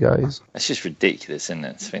all you guys. It's just ridiculous, isn't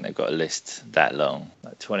it? I think they've got a list that long,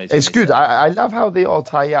 like 20. It's good. I love how they all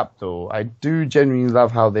tie up, though. I do genuinely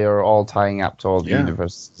love how they are all tying up to all the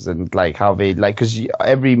universes, and like how they because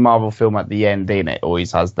every Marvel film at the end, ain't it,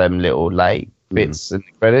 always has them little like bits in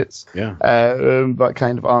the credits. Yeah. That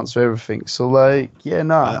kind of answer everything. So like,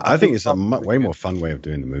 I think it's a way more fun way of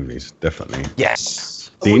doing the movies. Definitely.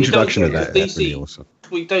 Yes. The introduction of that is really awesome.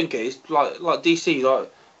 What you don't get is like DC,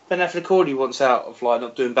 like Ben Affleck already wants out of like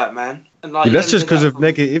not doing Batman, and like that's just because of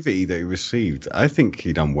negativity that he received. I think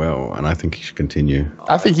he done well, and I think he should continue.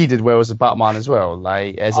 I think he did well as a Batman as well,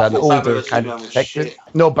 like as an older kind of detective.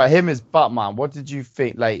 No, but him as Batman. What did you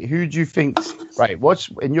think? Like, who do you think? Right, what's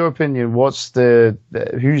in your opinion? What's the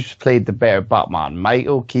who's played the better Batman?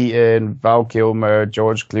 Michael Keaton, Val Kilmer,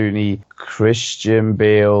 George Clooney, Christian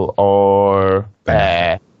Bale, or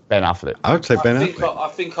Ben Affleck? I would say Ben Affleck. I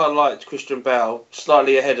think I liked Christian Bale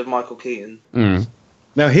slightly ahead of Michael Keaton.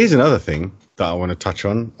 Now, here's another thing that I want to touch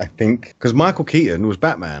on, I think, because Michael Keaton was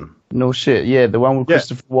Batman. No shit, yeah, the one with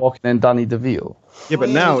Christopher Walken and Danny DeVito. Yeah, but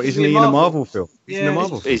now, isn't he in a Marvel film? He's in a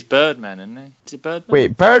Marvel film. He's Birdman, isn't he? Is it Birdman?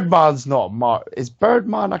 Wait, Birdman's not Is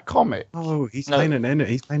Birdman a comic? Oh, he's playing a villain.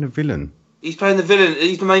 He's playing the villain.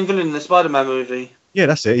 He's the main villain in the Spider-Man movie. Yeah,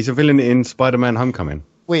 that's it. He's a villain in Spider-Man Homecoming.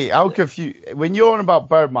 Wait, I'm confused. When you're on about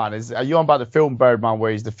Birdman, are you on about the film Birdman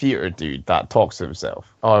where he's the theater dude that talks to himself?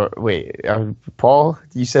 Or wait, Paul,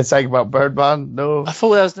 you said something about Birdman? No, I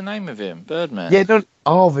thought that was the name of him, Birdman. Yeah, no.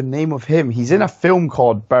 Oh, the name of him. He's in a film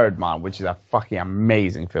called Birdman, which is a fucking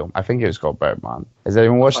amazing film. I think it was called Birdman. Has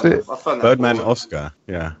anyone watched it? Birdman Oscar.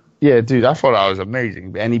 Yeah. Yeah, dude, I thought that was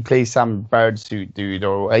amazing. And he plays some bird suit dude.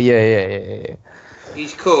 Or yeah.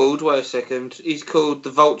 He's called. Wait a second. He's called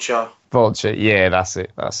the Vulture. Vulture, yeah, that's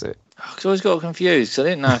it. I always got confused, because I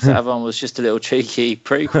didn't know if that other one was just a little cheeky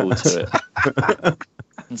prequel to it.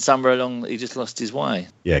 And somewhere along, he just lost his way.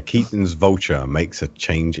 Yeah, Keaton's Vulture makes a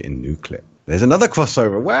change in nuclear. There's another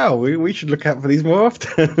crossover. Wow, we should look out for these more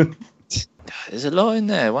often. There's a lot in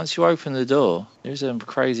there. Once you open the door, there's a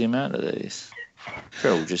crazy amount of these.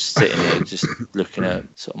 We're all just sitting here, just looking at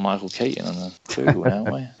sort of Michael Keaton on the Google now,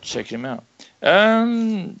 aren't we? Checking him out.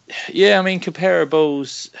 Yeah, I mean,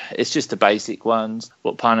 comparables, it's just the basic ones.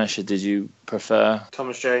 What Punisher did you prefer?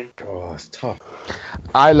 Thomas Jane. Oh, it's tough.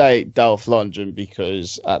 I like Dolph Lundgren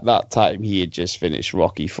because at that time he had just finished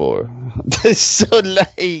Rocky 4. So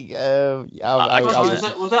like, was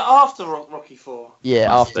that after Rocky 4? Yeah,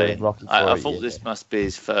 Must after be. Rocky 4. I thought this must be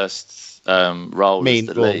his first role Main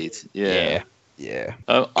as the role. lead. Yeah. Yeah.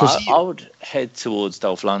 I would head towards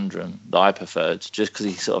Dolph Lundgren, that I preferred, just because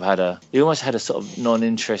he sort of he almost had a sort of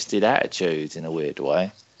non-interested attitude in a weird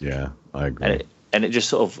way. Yeah, I agree. And it just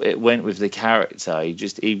sort of, it went with the character.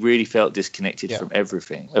 He really felt disconnected from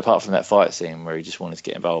everything, apart from that fight scene where he just wanted to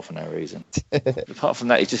get involved for no reason. Apart from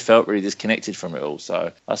that, he just felt really disconnected from it all.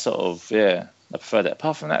 So I sort of, I prefer that.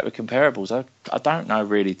 Apart from that, with comparables, I don't know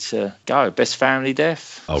really to go. Best family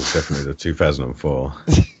death? Oh, definitely the 2004.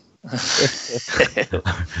 I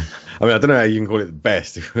mean, I don't know how you can call it the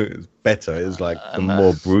best. If it was better, it was like the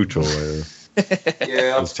more brutal.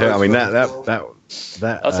 Yeah, I mean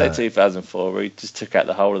that. I'd say 2004, where he just took out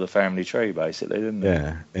the whole of the family tree, basically, didn't he?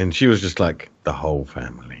 Yeah, and she was just like the whole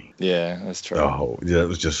family. Yeah, that's true. The whole. Yeah, it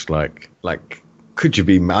was just like, could you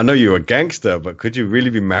be? I know you're a gangster, but could you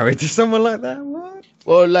really be married to someone like that? What?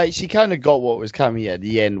 Well, like, she kind of got what was coming at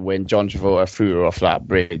the end when John Travolta threw her off that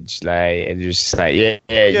bridge, like, and it was just like,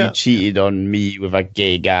 you cheated on me with a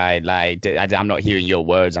gay guy, like, I'm not hearing your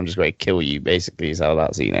words, I'm just going to kill you, basically, is how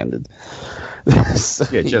that scene ended. So,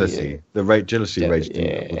 jealousy. The jealousy raged.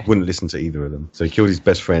 Wouldn't listen to either of them. So he killed his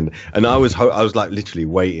best friend, and I was like literally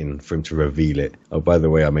waiting for him to reveal it. Oh, by the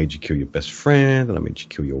way, I made you kill your best friend, and I made you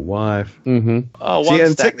kill your wife. Mm-hmm. Oh, see,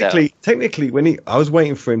 and technically, I was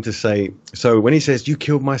waiting for him to say. So when he says you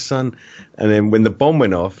killed my son, and then when the bomb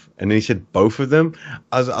went off, and then he said both of them,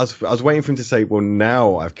 I was waiting for him to say, well,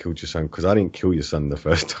 now I've killed your son because I didn't kill your son the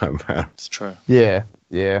first time round. It's true. Yeah.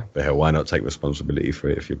 But hell, why not take responsibility for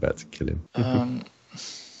it if you're about to kill him? I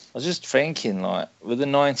was just thinking, like, with the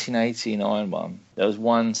 1989 one, there was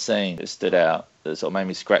one scene that stood out that sort of made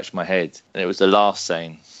me scratch my head, and it was the last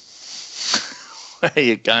scene where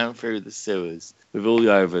you're going through the sewers with all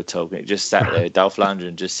the over talking. It just sat there, Dolph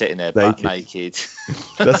Lundgren just sitting there butt naked.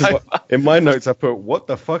 In my notes, I put, what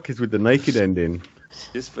the fuck is with the naked ending?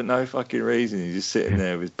 Just for no fucking reason. He's just sitting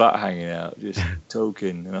there with his butt hanging out, just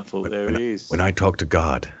talking. And I thought, there he is. When I talk to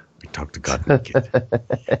God, I talk to God naked.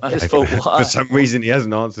 I just thought, why? For some reason, he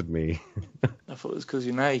hasn't answered me. I thought it was because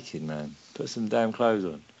you're naked, man. Put some damn clothes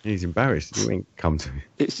on. He's embarrassed. You ain't come to me.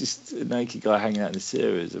 It's just a naked guy hanging out in the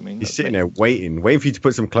sewers. I mean, he's sitting there waiting for you to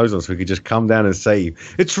put some clothes on so he could just come down and say,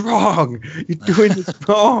 it's wrong. You're doing this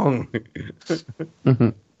wrong.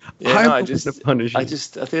 Yeah, no, I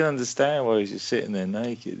didn't understand why he's just sitting there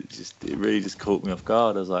naked. It really just caught me off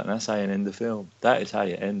guard. I was like, that's how you end the film. That is how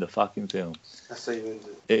you end the fucking film. That's how you end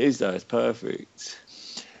it. It is though. It's perfect.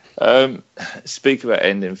 Speak about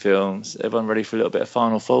ending films. Everyone ready for a little bit of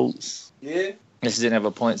final thoughts? Yeah. This is any other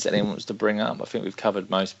points that anyone wants to bring up. I think we've covered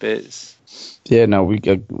most bits. Yeah, no,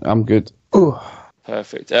 I'm good. Ooh.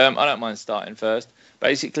 Perfect. I don't mind starting first.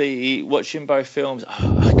 Basically, watching both films,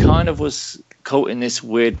 I kind of was caught in this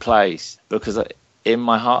weird place because in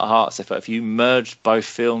my heart of hearts, if you merged both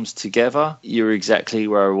films together, you're exactly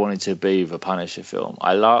where I wanted to be with a Punisher film.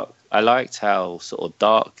 I liked how sort of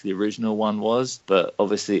dark the original one was, but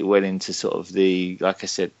obviously it went into sort of the, like I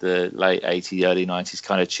said, the late 80s, early 90s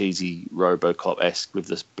kind of cheesy RoboCop-esque with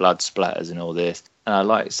the blood splatters and all this. And I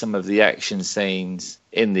liked some of the action scenes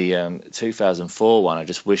in the 2004 one. I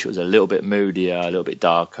just wish it was a little bit moodier, a little bit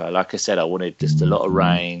darker. Like I said, I wanted just a lot of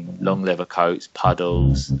rain, long leather coats,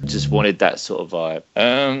 puddles. Just wanted that sort of vibe.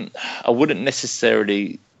 I wouldn't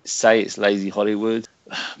necessarily say it's lazy Hollywood,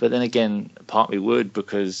 but then again, part of me would,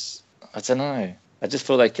 because I don't know. I just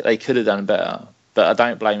feel like they could have done better. But I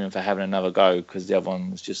don't blame him for having another go because the other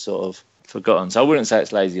one was just sort of forgotten. So I wouldn't say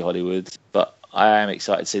it's lazy Hollywood, but I am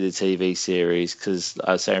excited to see the TV series because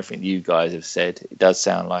I say everything you guys have said. It does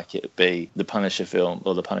sound like it would be the Punisher film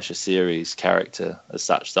or the Punisher series character as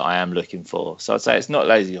such that I am looking for. So I'd say it's not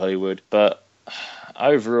lazy Hollywood, but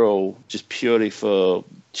overall, just purely for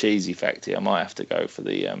cheesy factor, I might have to go for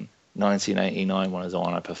the 1989 one as the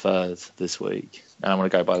one I preferred this week. And I'm going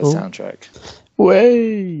to go by the soundtrack.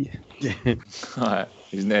 Way! All right,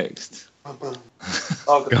 who's next? I'll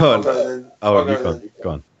go then.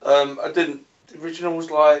 Go on. The original was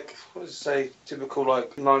like, what does it say, typical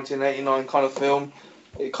like 1989 kind of film.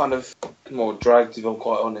 it kind of more dragged, if I'm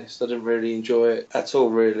quite honest. I didn't really enjoy it at all,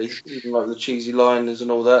 really, even like the cheesy liners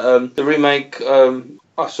and all that. The remake,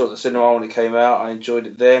 I saw it at the cinema when it came out. I enjoyed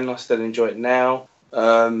it then. I still enjoy it now.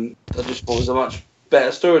 I just thought it was a much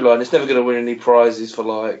better storyline. It's never going to win any prizes for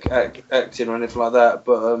like acting or anything like that.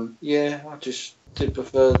 But yeah, I just did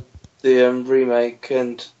prefer the remake,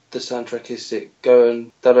 and the soundtrack is sick. Go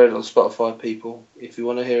and download it on Spotify, people, if you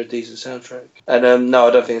want to hear a decent soundtrack. And no,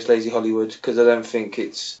 I don't think it's Lazy Hollywood, because I don't think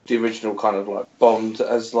it's the original kind of like bombed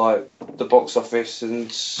as like the box office,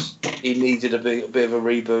 and he needed a bit of a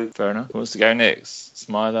reboot. Fair enough. Who wants to go next?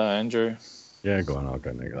 Smiler, Andrew? Yeah, go on, I'll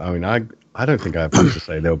go next. I mean, I don't think I have much to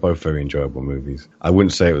say. They were both very enjoyable movies. I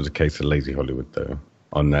wouldn't say it was a case of Lazy Hollywood, though,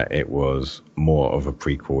 on that it was more of a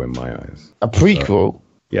prequel in my eyes. A prequel?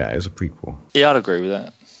 Yeah, it was a prequel. Yeah, I'd agree with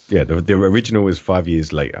that. Yeah, the original was 5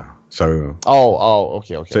 years later. So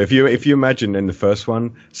okay. So if you imagine in the first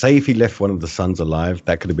one, say if he left one of the sons alive,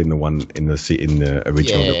 that could have been the one in the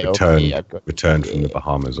original that returned from the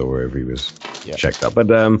Bahamas or wherever he was checked up. But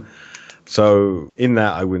so in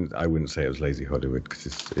that, I wouldn't say it was Lazy Hollywood, because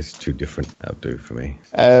it's too different. That'll do for me.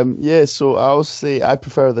 Yeah, so I'll say I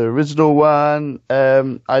prefer the original one.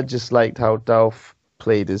 I just liked how Dolph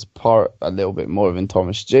played his part a little bit more than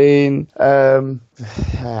Thomas Jane. What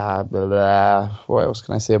else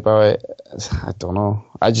can I say about it? I don't know.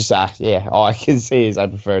 All I can say is I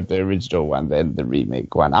preferred the original one than the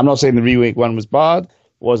remake one. I'm not saying the remake one was bad.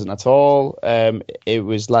 Wasn't at all. It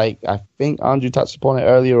was like, I think Andrew touched upon it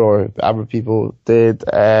earlier, or other people did,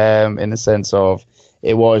 in the sense of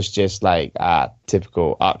it was just like a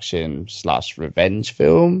typical action / revenge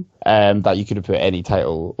film that you could have put any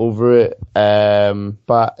title over it.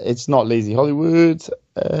 But it's not Lazy Hollywood.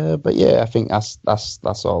 But yeah, I think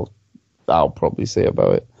that's all I'll probably say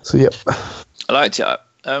about it. So yeah, I liked it.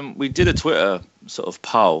 We did a Twitter sort of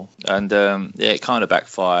poll, and it kind of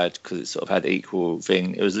backfired because it sort of had equal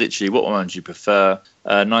thing. It was literally, what one do you prefer,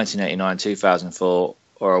 1989, 2004,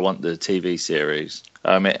 or I want the TV series.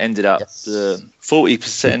 It ended up the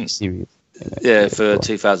 40%. Yeah, for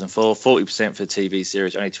 2004, 40% for the TV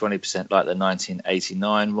series, only 20% like the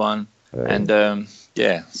 1989 one, and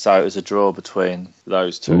so it was a draw between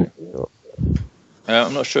those two.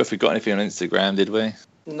 I'm not sure if we got anything on Instagram, did we?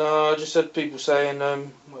 No, I just had people saying,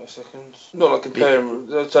 wait a second, not like comparing,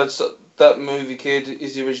 that movie Kid,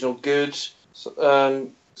 is the original good?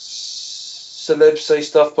 Celebs say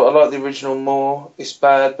stuff, but I like the original more. It's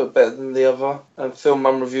bad, but better than the other. And Film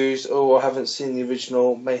Mum reviews, I haven't seen the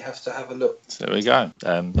original, may have to have a look. So there we go.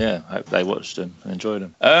 Hope they watched them and enjoyed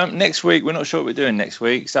them. Next week, we're not sure what we're doing next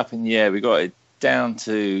week. It's up in the air. We got it down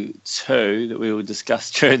to 2 that we will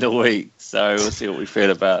discuss during the week. So we'll see what we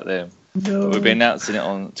feel about them. No. We'll be announcing it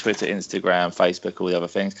on Twitter, Instagram, Facebook, all the other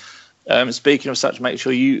things. Speaking of such, make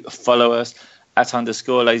sure you follow us at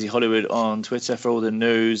 _Lazy Hollywood on Twitter for all the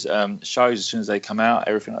news, shows as soon as they come out,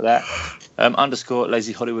 everything like that.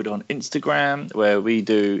 _Lazy Hollywood on Instagram, where we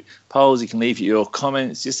do polls. You can leave your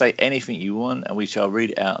comments, just say anything you want, and we shall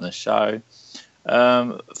read it out on the show.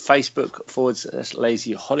 Facebook /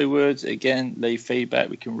 Lazy Hollywood. Again, leave feedback,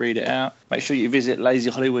 we can read it out. Make sure you visit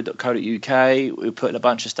lazyhollywood.co.uk. We're putting a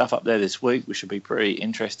bunch of stuff up there this week, which should be pretty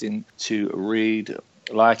interesting to read,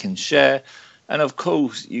 like, and share. And of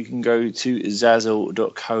course, you can go to zazzle.co.uk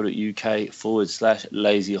 /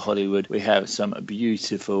 Lazy Hollywood. We have some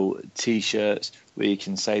beautiful t-shirts where you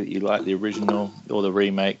can say that you like the original or the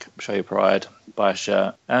remake. Show your pride, buy a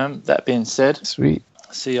shirt. That being said, sweet.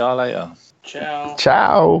 See y'all later. Ciao.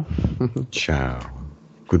 Ciao. Ciao.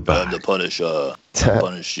 Goodbye. I'm the Punisher.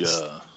 Punisher.